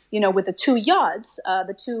letters, with the two yods,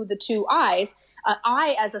 the two eyes,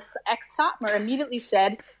 I as an ex-Satmar immediately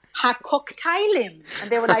said ha-koktailim,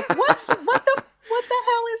 and they were like, what the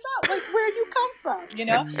hell is that? Like, where'd you come from?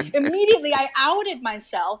 Immediately I outed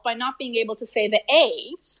myself by not being able to say the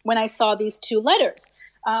A when I saw these two letters.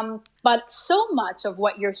 But so much of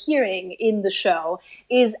what you're hearing in the show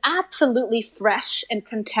is absolutely fresh and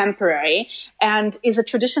contemporary, and is a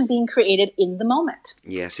tradition being created in the moment.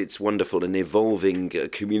 Yes, it's wonderful, an evolving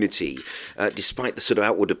community, despite the sort of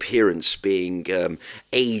outward appearance being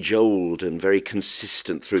age-old and very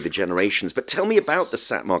consistent through the generations. But tell me about the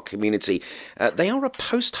Satmar community. They are a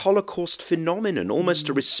post-Holocaust phenomenon, almost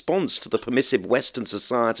a response to the permissive Western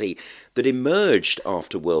society that emerged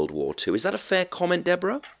after World War II. Is that a fair comment,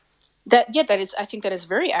 Deborah? I think that is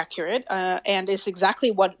very accurate, and it's exactly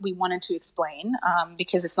what we wanted to explain,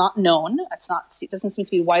 because it's not known. It doesn't seem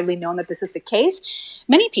to be widely known that this is the case.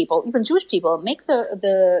 Many people, even Jewish people, make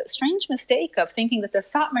the strange mistake of thinking that the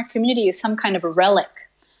Satmar community is some kind of a relic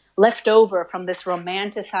left over from this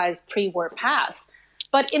romanticized pre-war past.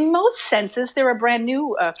 But in most senses, they're a brand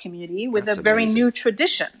new community with a very new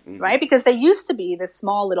tradition, right? Because they used to be this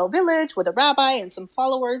small little village with a rabbi and some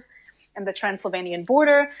followers and the Transylvanian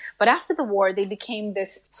border. But after the war, they became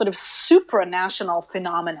this sort of supranational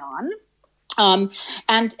phenomenon.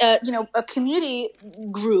 A community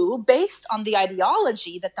grew based on the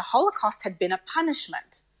ideology that the Holocaust had been a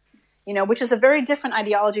punishment, which is a very different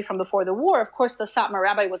ideology from before the war. Of course, the Satmar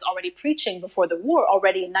rabbi was already preaching before the war,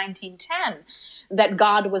 already in 1910, that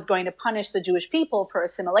God was going to punish the Jewish people for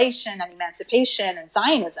assimilation and emancipation and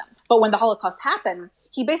Zionism. But when the Holocaust happened,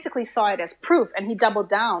 he basically saw it as proof, and he doubled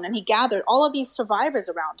down, and he gathered all of these survivors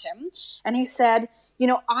around him, and he said,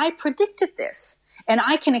 I predicted this, and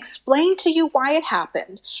I can explain to you why it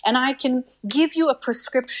happened, and I can give you a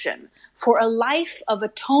prescription for a life of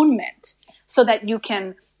atonement so that you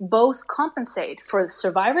can both compensate for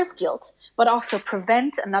survivors' guilt, but also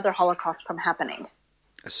prevent another Holocaust from happening.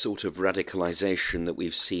 A sort of radicalization that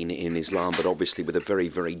we've seen in Islam, but obviously with a very,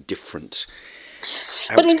 very different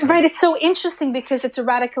outcome. But it's so interesting because it's a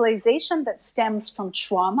radicalization that stems from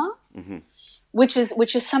trauma, which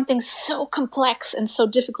is something so complex and so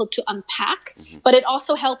difficult to unpack. But it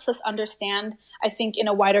also helps us understand, I think, in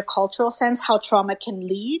a wider cultural sense, how trauma can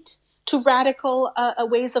lead to radical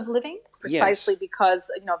ways of living, precisely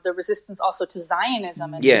because of the resistance also to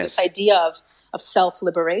Zionism and to this idea of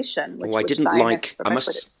self-liberation. I didn't like.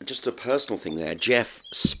 Just a personal thing there. Jeff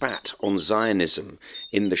spat on Zionism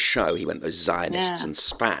in the show. He went, "Those Zionists," and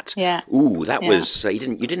spat. Yeah. Ooh, that was. You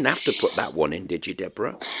didn't have to put that one in, did you,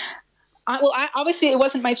 Deborah? Obviously it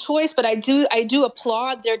wasn't my choice, but I do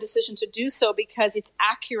applaud their decision to do so, because it's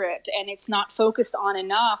accurate and it's not focused on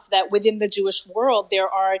enough that within the Jewish world there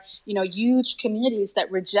are huge communities that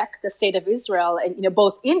reject the state of Israel, and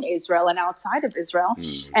both in Israel and outside of Israel.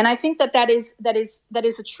 And I think that is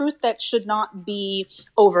a truth that should not be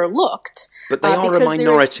overlooked. But they are a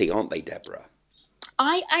minority, aren't they, Deborah?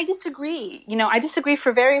 I disagree. I disagree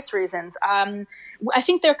for various reasons. I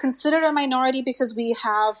think they're considered a minority because we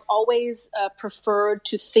have always preferred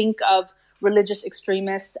to think of religious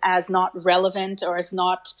extremists as not relevant or as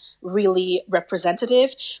not really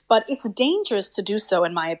representative. But it's dangerous to do so,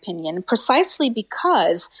 in my opinion, precisely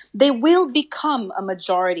because they will become a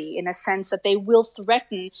majority in a sense that they will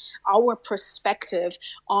threaten our perspective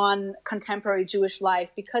on contemporary Jewish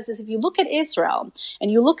life. Because if you look at Israel and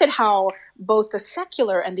you look at how both the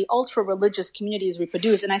secular and the ultra-religious communities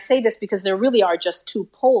reproduce, and I say this because there really are just two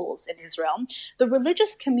poles in Israel, the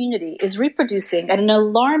religious community is reproducing at an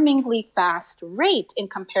alarmingly fast rate in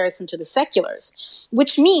comparison to the seculars,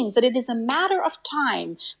 which means that it is a matter of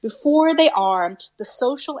time before they are the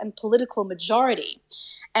social and political majority.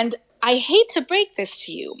 And I hate to break this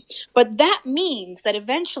to you, but that means that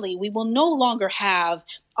eventually we will no longer have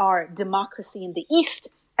our democracy in the East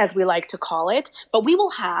as we like to call it, but we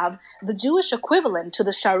will have the Jewish equivalent to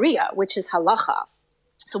the Sharia, which is halacha.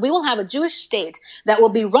 So we will have a Jewish state that will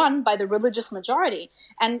be run by the religious majority.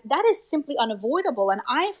 And that is simply unavoidable. And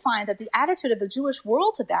I find that the attitude of the Jewish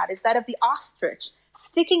world to that is that of the ostrich,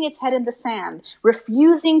 sticking its head in the sand,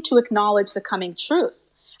 refusing to acknowledge the coming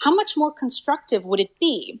truth. How much more constructive would it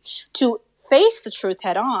be to face the truth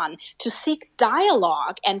head on, to seek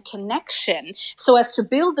dialogue and connection so as to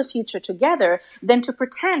build the future together, than to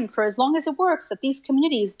pretend, for as long as it works, that these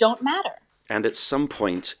communities don't matter? And at some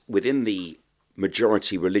point within the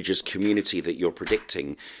majority religious community that you're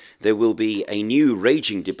predicting, there will be a new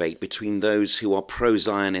raging debate between those who are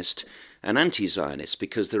pro-Zionist and anti-Zionist,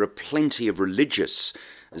 because there are plenty of religious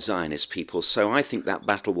Zionist people. So I think that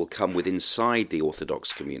battle will come with inside the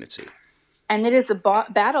Orthodox community. And it is a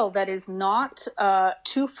battle that is not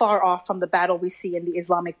too far off from the battle we see in the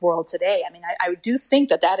Islamic world today. I mean, I do think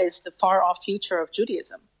that that is the far-off future of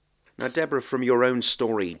Judaism. Now, Deborah, from your own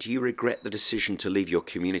story, do you regret the decision to leave your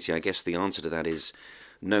community? I guess the answer to that is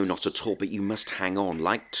no, not at all, but you must hang on,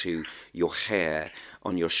 like to your hair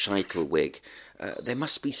on your sheitel wig. There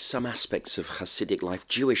must be some aspects of Hasidic life,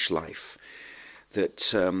 Jewish life,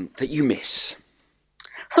 that you miss.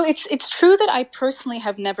 So it's true that I personally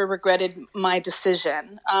have never regretted my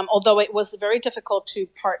decision, although it was very difficult to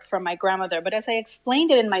part from my grandmother. But as I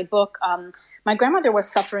explained it in my book, my grandmother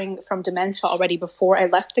was suffering from dementia already before I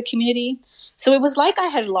left the community. So it was like I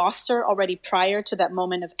had lost her already prior to that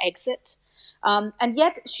moment of exit. And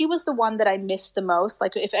yet she was the one that I missed the most.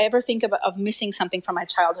 Like if I ever think of missing something from my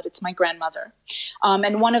childhood, it's my grandmother.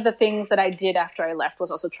 And one of the things that I did after I left was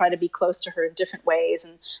also try to be close to her in different ways.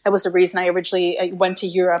 And that was the reason I originally went to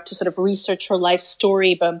Europe, to sort of research her life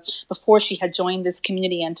story before she had joined this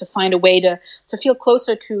community, and to find a way to feel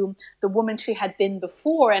closer to the woman she had been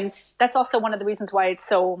before. And that's also one of the reasons why it's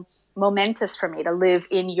so momentous for me to live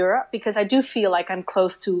in Europe, because I do feel like I'm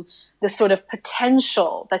close to the sort of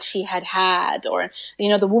potential that she had, or,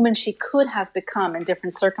 the woman she could have become in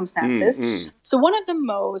different circumstances. Mm-hmm. So one of the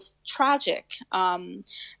most tragic and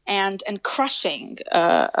crushing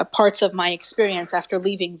parts of my experience after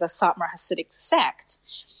leaving the Satmar Hasidic sect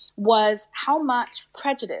was how much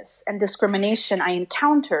prejudice and discrimination I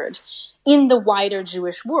encountered in the wider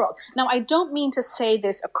Jewish world. Now, I don't mean to say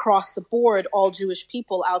this across the board, all Jewish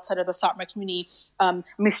people outside of the Satmar community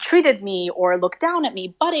mistreated me or looked down at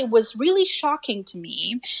me, but it was really shocking to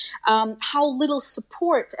me how little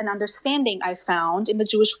support and understanding I found in the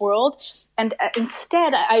Jewish world. And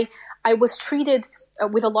instead, I was treated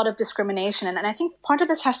with a lot of discrimination. And I think part of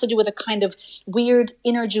this has to do with a kind of weird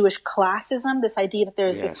inner Jewish classism, this idea that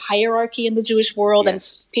there's this hierarchy in the Jewish world, and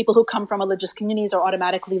people who come from religious communities are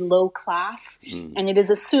automatically low class. And it is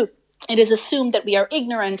assumed that we are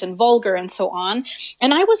ignorant and vulgar and so on.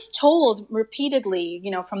 And I was told repeatedly,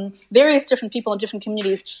 from various different people in different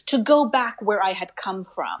communities, to go back where I had come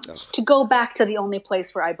from, to go back to the only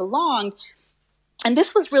place where I belonged. And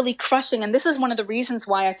this was really crushing. And this is one of the reasons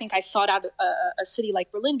why I think I sought out a city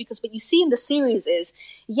like Berlin, because what you see in the series is,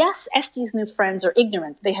 yes, Esty's new friends are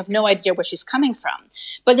ignorant. They have no idea where she's coming from.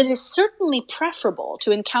 But it is certainly preferable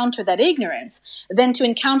to encounter that ignorance than to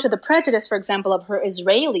encounter the prejudice, for example, of her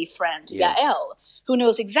Israeli friend, Yael, who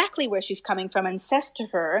knows exactly where she's coming from and says to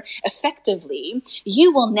her, effectively,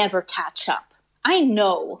 you will never catch up. I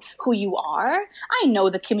know who you are. I know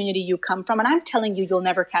the community you come from, and I'm telling you, you'll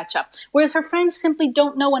never catch up. Whereas her friends simply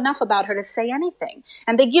don't know enough about her to say anything.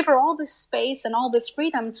 And they give her all this space and all this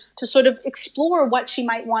freedom to sort of explore what she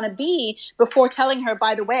might want to be before telling her,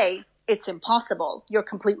 by the way, it's impossible. You're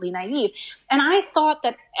completely naive. And I thought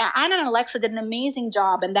that Anna and Alexa did an amazing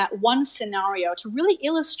job in that one scenario to really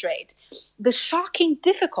illustrate the shocking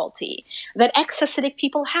difficulty that ex-Hasidic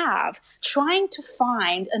people have trying to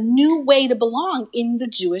find a new way to belong in the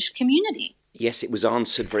Jewish community. Yes, it was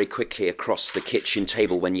answered very quickly across the kitchen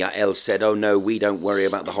table when Yael said, oh no, we don't worry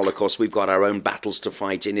about the Holocaust. We've got our own battles to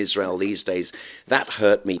fight in Israel these days. That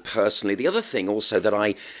hurt me personally. The other thing also that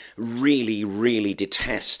I really, really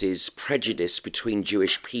detest is prejudice between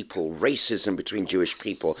Jewish people, racism between Jewish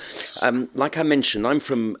people. Like I mentioned, I'm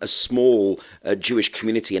from a small Jewish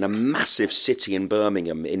community in a massive city in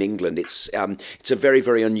Birmingham in England. It's a very,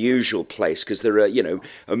 very unusual place because there are,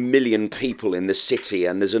 1 million people in the city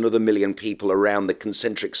and there's another 1 million people around the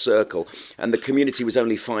concentric circle, and the community was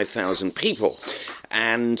only 5,000 people.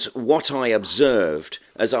 And what I observed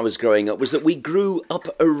as I was growing up was that we grew up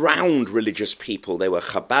around religious people. There were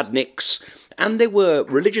Chabadniks, and there were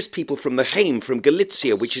religious people from the Haim, from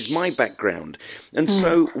Galicia, which is my background. And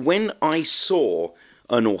so when I saw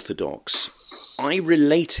Unorthodox, I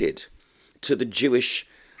related to the Jewish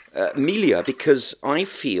Melia, because I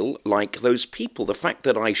feel like those people. The fact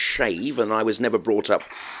that I shave and I was never brought up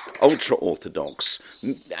ultra-Orthodox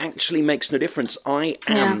actually makes no difference. I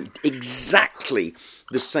am exactly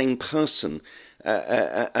the same person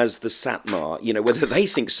as the Satmar. You know, whether they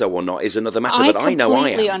think so or not is another matter, but I know I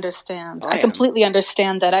am. I completely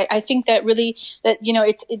understand that. I think that really, that, you know,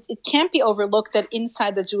 it can't be overlooked that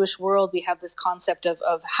inside the Jewish world we have this concept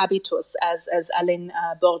of habitus, as Alain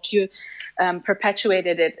Bourdieu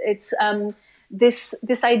perpetuated it. It's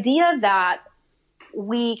this idea that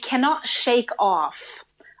we cannot shake off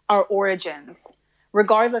our origins,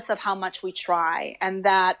 regardless of how much we try, and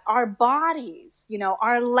that our bodies, you know,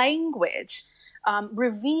 our language,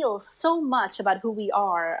 reveals so much about who we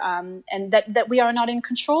are, and that we are not in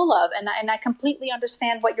control of. And I completely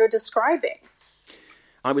understand what you're describing.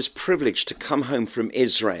 I was privileged to come home from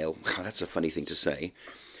Israel. Oh, that's a funny thing to say.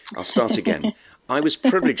 I'll start again. I was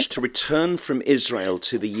privileged to return from Israel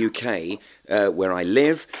to the UK, where I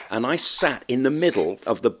live, and I sat in the middle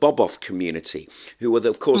of the Bobov community, who are,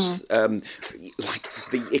 of course, like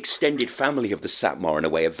the extended family of the Satmar in a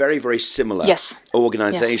way, a very, very similar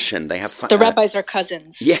organisation. Yes. They have the rabbis are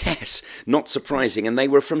cousins. Yes, not surprising. And they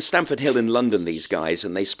were from Stamford Hill in London, these guys,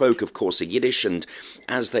 and they spoke, of course, a Yiddish. And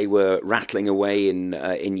as they were rattling away in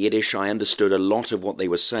Yiddish, I understood a lot of what they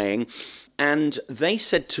were saying. And they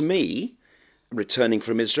said to me, returning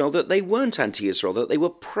from Israel, that they weren't anti-Israel, that they were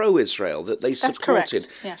pro-Israel, that they supported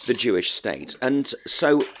the Jewish state. And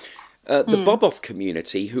so the Bobov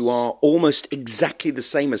community, who are almost exactly the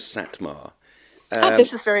same as Satmar.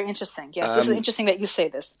 This is very interesting. Yes, this is interesting that you say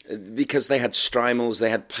this. Because they had streimels, they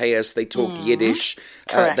had payas, they talked Yiddish.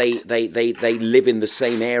 Correct. They live in the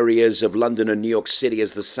same areas of London and New York City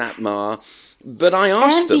as the Satmar. But I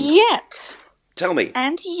asked them... Tell me.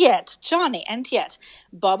 And yet, Johnny,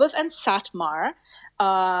 Bobov and Satmar,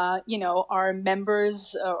 are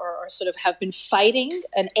members or sort of have been fighting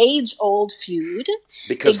an age-old feud.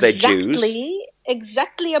 Because they're Jews.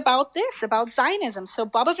 Exactly about this, about Zionism. So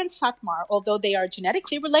Bobov and Satmar, although they are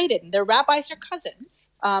genetically related and their rabbis are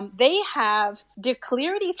cousins, they have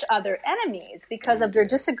declared each other enemies because of their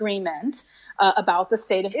disagreement about the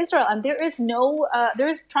state of Israel. And there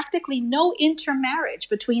is practically no intermarriage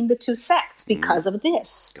between the two sects because of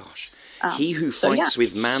this. Gosh. He who fights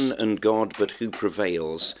with man and God, but who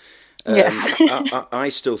prevails. Yes. I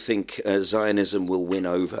still think Zionism will win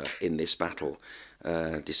over in this battle.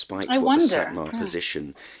 Despite the Satmar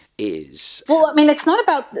position is. Well, I mean, it's not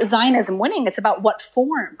about Zionism winning. It's about what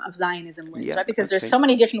form of Zionism wins, right? Because there's so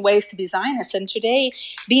many different ways to be Zionist. And today,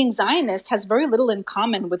 being Zionist has very little in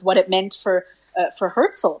common with what it meant for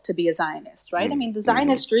Herzl to be a Zionist, right? I mean, the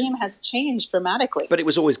Zionist dream has changed dramatically. But it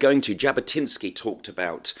was always going to. Jabotinsky talked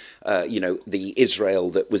about, the Israel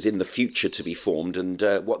that was in the future to be formed, and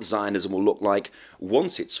what Zionism will look like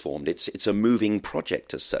once it's formed. It's a moving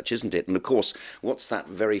project as such, isn't it? And of course, what's that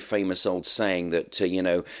very famous old saying that,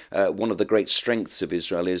 one of the great strengths of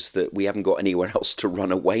Israel is that we haven't got anywhere else to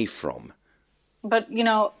run away from. But,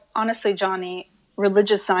 honestly, Johnny,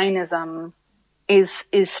 religious Zionism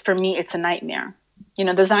is for me, it's a nightmare.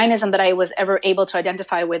 The Zionism that I was ever able to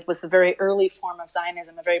identify with was the very early form of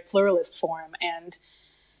Zionism, a very pluralist form. And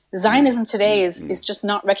Zionism today is just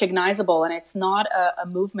not recognizable, and it's not a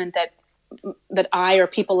movement that I or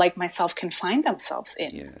people like myself can find themselves in.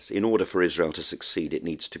 Yes, in order for Israel to succeed, it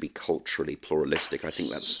needs to be culturally pluralistic. I think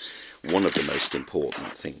that's one of the most important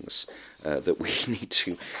things that we need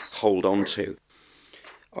to hold on to.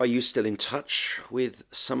 Are you still in touch with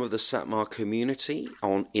some of the Satmar community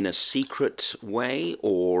in a secret way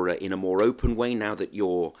or in a more open way now that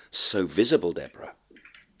you're so visible, Deborah?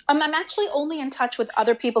 I'm actually only in touch with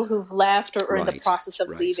other people who've left or are in the process of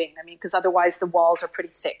leaving. I mean, because otherwise the walls are pretty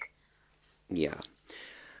thick. Yeah.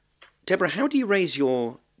 Deborah, how do you raise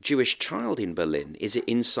your Jewish child in Berlin? Is it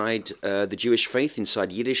inside the Jewish faith, inside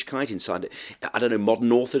Yiddishkeit, inside,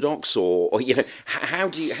 modern Orthodox, or how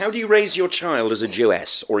do you raise your child as a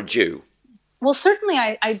Jewess or a Jew? Well, certainly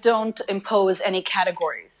I don't impose any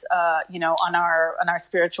categories, on our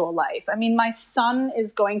spiritual life. I mean, my son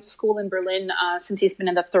is going to school in Berlin since he's been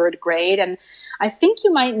in the 3rd grade, and I think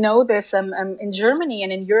you might know this. In Germany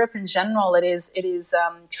and in Europe in general, it is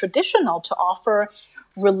traditional to offer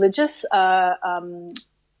religious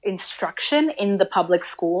instruction in the public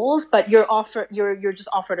schools, but you're just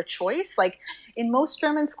offered a choice. Like in most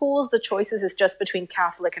German schools, the choices is just between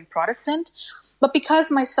Catholic and Protestant. But because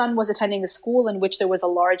my son was attending a school in which there was a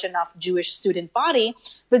large enough Jewish student body,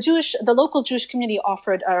 the local Jewish community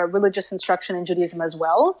offered religious instruction in Judaism as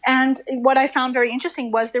well. And what I found very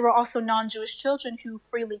interesting was there were also non-Jewish children who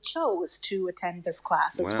freely chose to attend this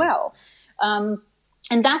class as well.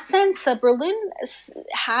 in that sense, Berlin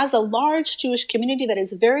has a large Jewish community that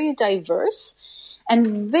is very diverse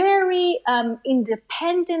and very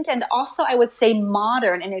independent, and also, I would say,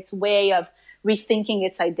 modern in its way of rethinking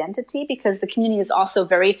its identity, because the community is also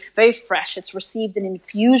very, very fresh. It's received an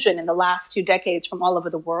infusion in the last 2 decades from all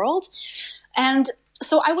over the world. And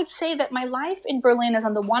so I would say that my life in Berlin is,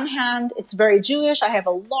 on the one hand, it's very Jewish. I have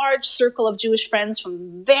a large circle of Jewish friends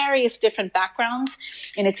from various different backgrounds,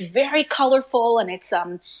 and it's very colorful, and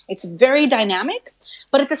it's very dynamic.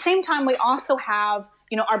 But at the same time, we also have,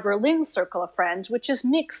 our Berlin circle of friends, which is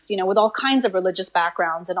mixed, with all kinds of religious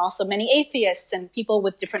backgrounds, and also many atheists and people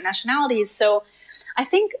with different nationalities. So I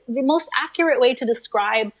think the most accurate way to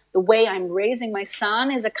describe the way I'm raising my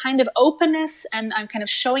son is a kind of openness, and I'm kind of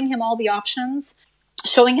showing him all the options,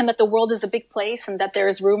 showing him that the world is a big place and that there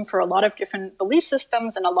is room for a lot of different belief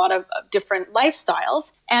systems and a lot of different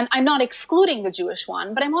lifestyles. And I'm not excluding the Jewish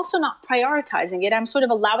one, but I'm also not prioritizing it. I'm sort of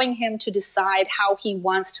allowing him to decide how he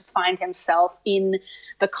wants to find himself in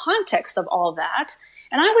the context of all that.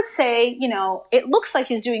 And I would say, it looks like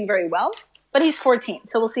he's doing very well, but he's 14,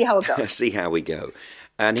 so we'll see how it goes. See how we go.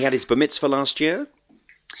 And he had his bar mitzvah last year?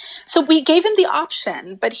 So we gave him the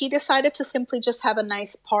option, but he decided to simply just have a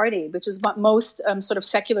nice party, which is what most sort of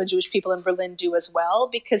secular Jewish people in Berlin do as well,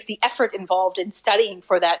 because the effort involved in studying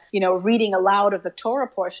for that, reading aloud of the Torah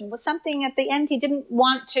portion was something at the end he didn't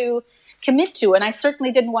want to commit to, and I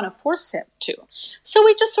certainly didn't want to force him to. So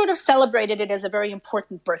we just sort of celebrated it as a very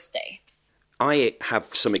important birthday. I have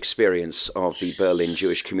some experience of the Berlin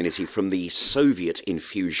Jewish community from the Soviet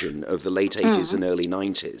infusion of the late 80s and early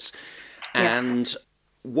 90s. And yes.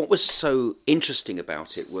 What was so interesting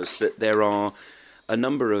about it was that there are a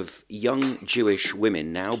number of young Jewish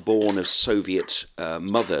women now born of Soviet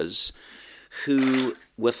mothers who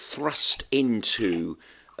were thrust into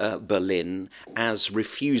Berlin as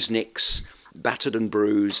refuseniks, battered and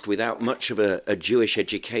bruised, without much of a Jewish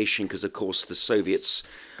education, because, of course, the Soviets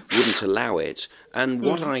wouldn't allow it. And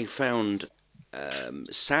what I found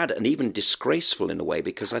sad and even disgraceful in a way,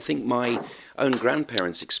 because I think my own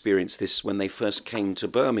grandparents experienced this when they first came to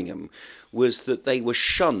Birmingham, was that they were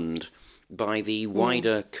shunned by the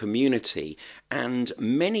wider community. And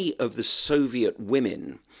many of the Soviet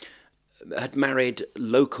women had married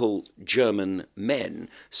local German men,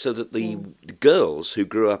 so that the girls who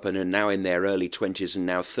grew up and are now in their early 20s and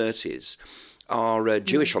now 30s are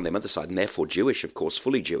Jewish on their mother's side, and therefore Jewish, of course,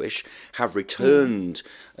 fully Jewish, have returned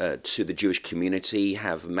to the Jewish community,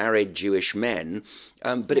 have married Jewish men.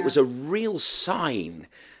 But it was a real sign,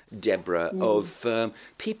 Deborah, of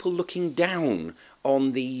people looking down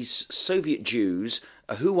on these Soviet Jews.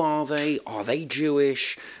 Who are they? Are they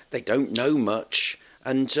Jewish? They don't know much.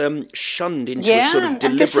 And shunned into a sort of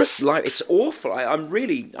deliberate life. It's awful.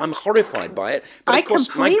 I'm horrified by it. But of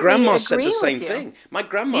course, my grandma said the same thing. My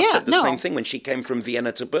grandma said the same thing when she came from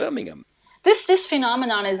Vienna to Birmingham. This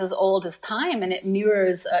phenomenon is as old as time, and it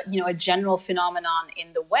mirrors a general phenomenon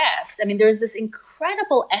in the West. I mean, there's this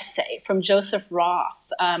incredible essay from Joseph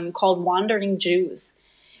Roth called "Wandering Jews,"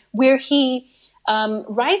 where he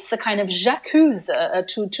writes a kind of j'accuse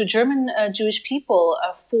to German Jewish people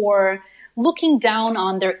for looking down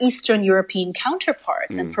on their Eastern European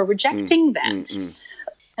counterparts and for rejecting them.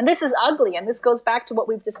 And this is ugly, and this goes back to what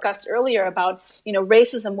we've discussed earlier about,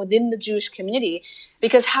 racism within the Jewish community,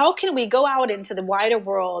 because how can we go out into the wider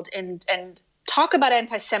world and talk about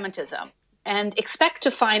anti-Semitism and expect to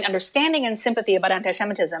find understanding and sympathy about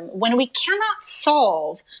anti-Semitism when we cannot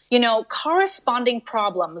solve, corresponding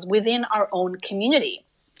problems within our own community?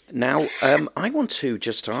 Now, I want to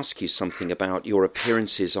just ask you something about your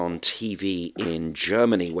appearances on TV in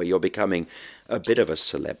Germany, where you're becoming a bit of a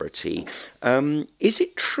celebrity. Is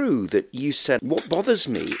it true that you said, what bothers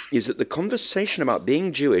me is that the conversation about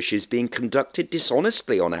being Jewish is being conducted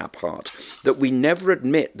dishonestly on our part, that we never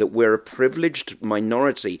admit that we're a privileged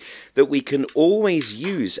minority, that we can always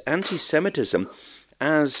use anti-Semitism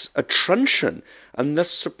as a truncheon and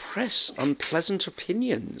thus suppress unpleasant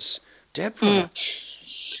opinions? Deborah?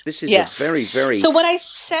 This is a very, very So what I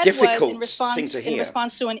said was in in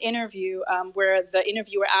response to an interview where the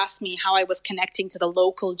interviewer asked me how I was connecting to the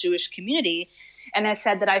local Jewish community, and I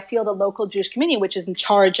said that I feel the local Jewish community, which is in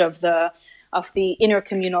charge of the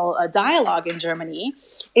intercommunal dialogue in Germany,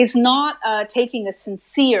 is not taking a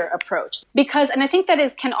sincere approach. And I think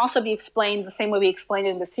that can also be explained the same way we explained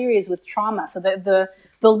it in the series with trauma. So the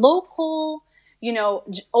local,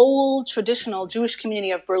 old traditional Jewish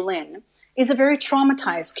community of Berlin is a very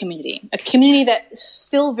traumatized community, a community that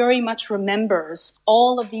still very much remembers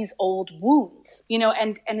all of these old wounds,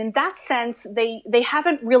 and in that sense, they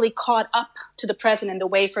haven't really caught up to the present in the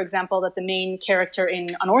way, for example, that the main character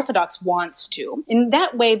in Unorthodox wants to. In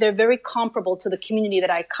that way, they're very comparable to the community that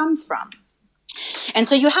I come from. And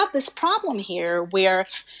so you have this problem here where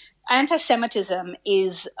anti-Semitism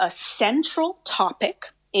is a central topic.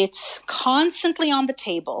 It's constantly on the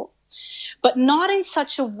table, but not in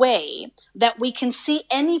such a way that we can see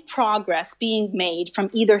any progress being made from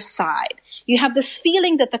either side. You have this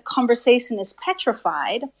feeling that the conversation is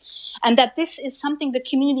petrified and that this is something the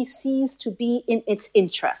community sees to be in its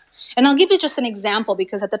interest. And I'll give you just an example,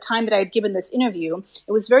 because at the time that I had given this interview,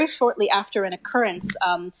 it was very shortly after an occurrence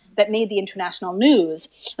that made the international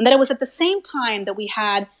news, and that it was at the same time that we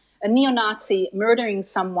had a neo-Nazi murdering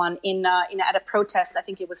someone at a protest. I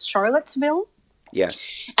think it was Charlottesville.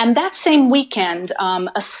 Yes. And that same weekend,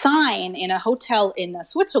 a sign in a hotel in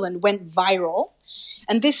Switzerland went viral.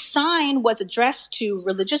 And this sign was addressed to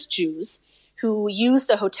religious Jews who used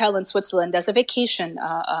the hotel in Switzerland as a vacation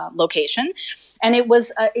location. And it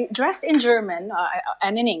was addressed in German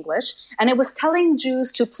and in English. And it was telling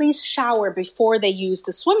Jews to please shower before they used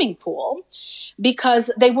the swimming pool,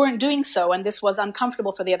 because they weren't doing so, and this was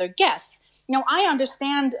uncomfortable for the other guests. Now, I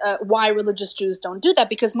understand why religious Jews don't do that,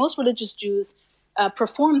 because most religious Jews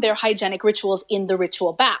perform their hygienic rituals in the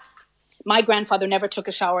ritual bath. My grandfather never took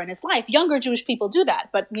a shower in his life. Younger Jewish people do that.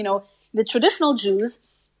 But, the traditional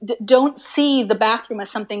Jews don't see the bathroom as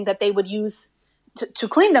something that they would use to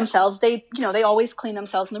clean themselves. They always clean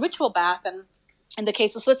themselves in the ritual bath. And in the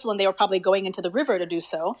case of Switzerland, they were probably going into the river to do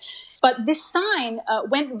so. But this sign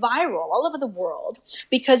went viral all over the world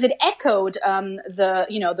because it echoed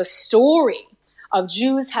the story of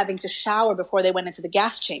Jews having to shower before they went into the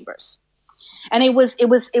gas chambers. And it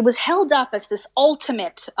was held up as this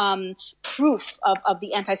ultimate proof of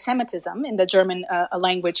the anti-Semitism in the German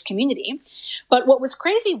language community. But what was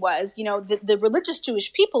crazy was, the religious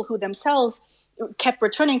Jewish people who themselves kept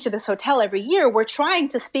returning to this hotel every year were trying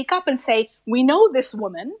to speak up and say, we know this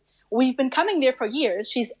woman. We've been coming there for years.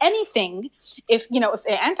 She's anything. If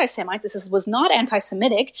anti-Semite, was not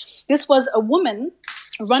anti-Semitic. This was a woman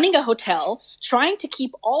running a hotel, trying to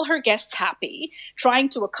keep all her guests happy, trying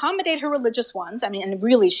to accommodate her religious ones. I mean, and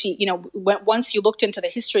really she, once you looked into the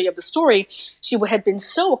history of the story, she had been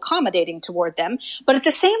so accommodating toward them. But at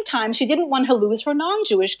the same time, she didn't want to lose her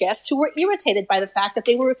non-Jewish guests who were irritated by the fact that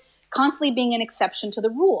they were constantly being an exception to the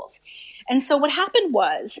rules. And so what happened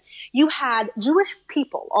was you had Jewish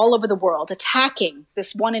people all over the world attacking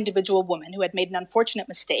this one individual woman who had made an unfortunate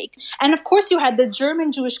mistake. And of course you had the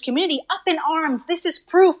German Jewish community up in arms. This is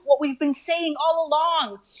proof what we've been saying all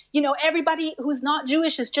along. Everybody who's not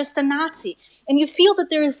Jewish is just a Nazi. And you feel that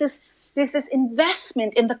there's this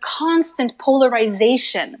investment in the constant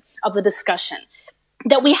polarization of the discussion,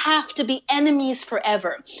 that we have to be enemies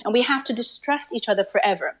forever and we have to distrust each other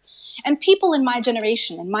forever. And people in my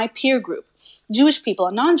generation, in my peer group, Jewish people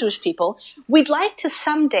and non-Jewish people, we'd like to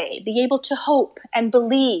someday be able to hope and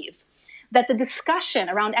believe that the discussion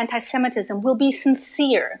around anti-Semitism will be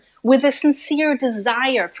sincere, with a sincere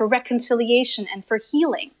desire for reconciliation and for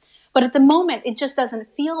healing. But at the moment, it just doesn't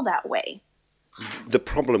feel that way. The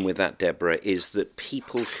problem with that, Deborah, is that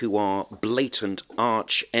people who are blatant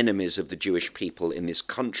arch enemies of the Jewish people in this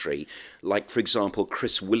country, like, for example,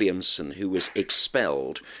 Chris Williamson, who was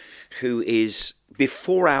expelled, who is,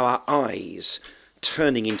 before our eyes,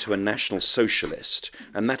 turning into a National Socialist,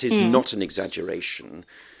 and that is not an exaggeration.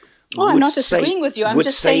 Oh, I'm not disagreeing with you. I'm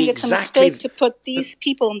just saying it's a mistake to put these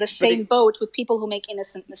people in the same boat with people who make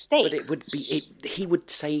innocent mistakes. But he would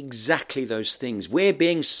say exactly those things. We're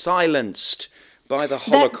being silenced by the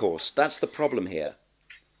Holocaust. That's the problem here.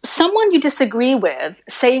 Someone you disagree with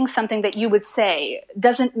saying something that you would say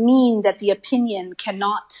doesn't mean that the opinion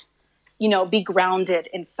cannot, be grounded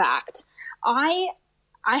in fact. I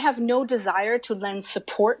have no desire to lend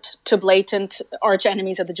support to blatant arch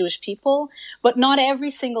enemies of the Jewish people, but not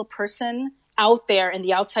every single person out there in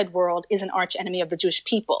the outside world is an arch enemy of the Jewish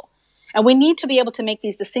people. And we need to be able to make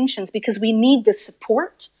these distinctions because we need the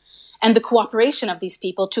support and the cooperation of these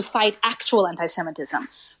people to fight actual anti-Semitism.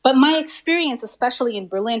 But my experience, especially in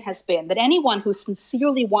Berlin, has been that anyone who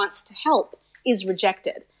sincerely wants to help is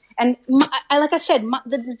rejected. And like I said,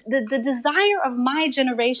 the desire of my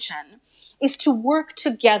generation is to work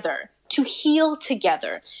together, to heal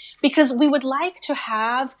together, because we would like to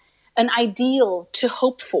have an ideal to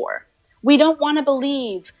hope for. We don't want to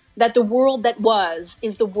believe that the world that was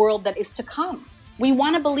is the world that is to come. We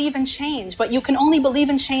want to believe in change, but you can only believe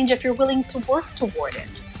in change if you're willing to work toward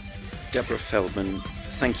it. Deborah Feldman,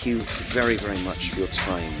 thank you very, very much for your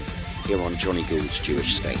time here on Johnny Gould's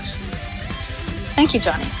Jewish State. Thank you,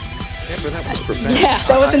 Johnny. Deborah, that was profound. Yeah,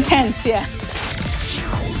 that was intense, yeah.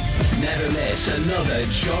 Never miss another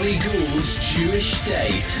Johnny Gould's Jewish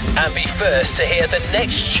State. And be first to hear the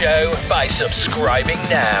next show by subscribing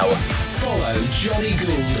now. Follow Johnny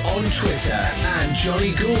Gould on Twitter and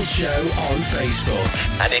Johnny Gould Show on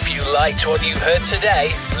Facebook. And if you liked what you heard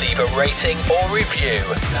today, leave a rating or review.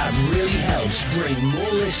 That really helps bring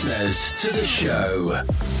more listeners to the show.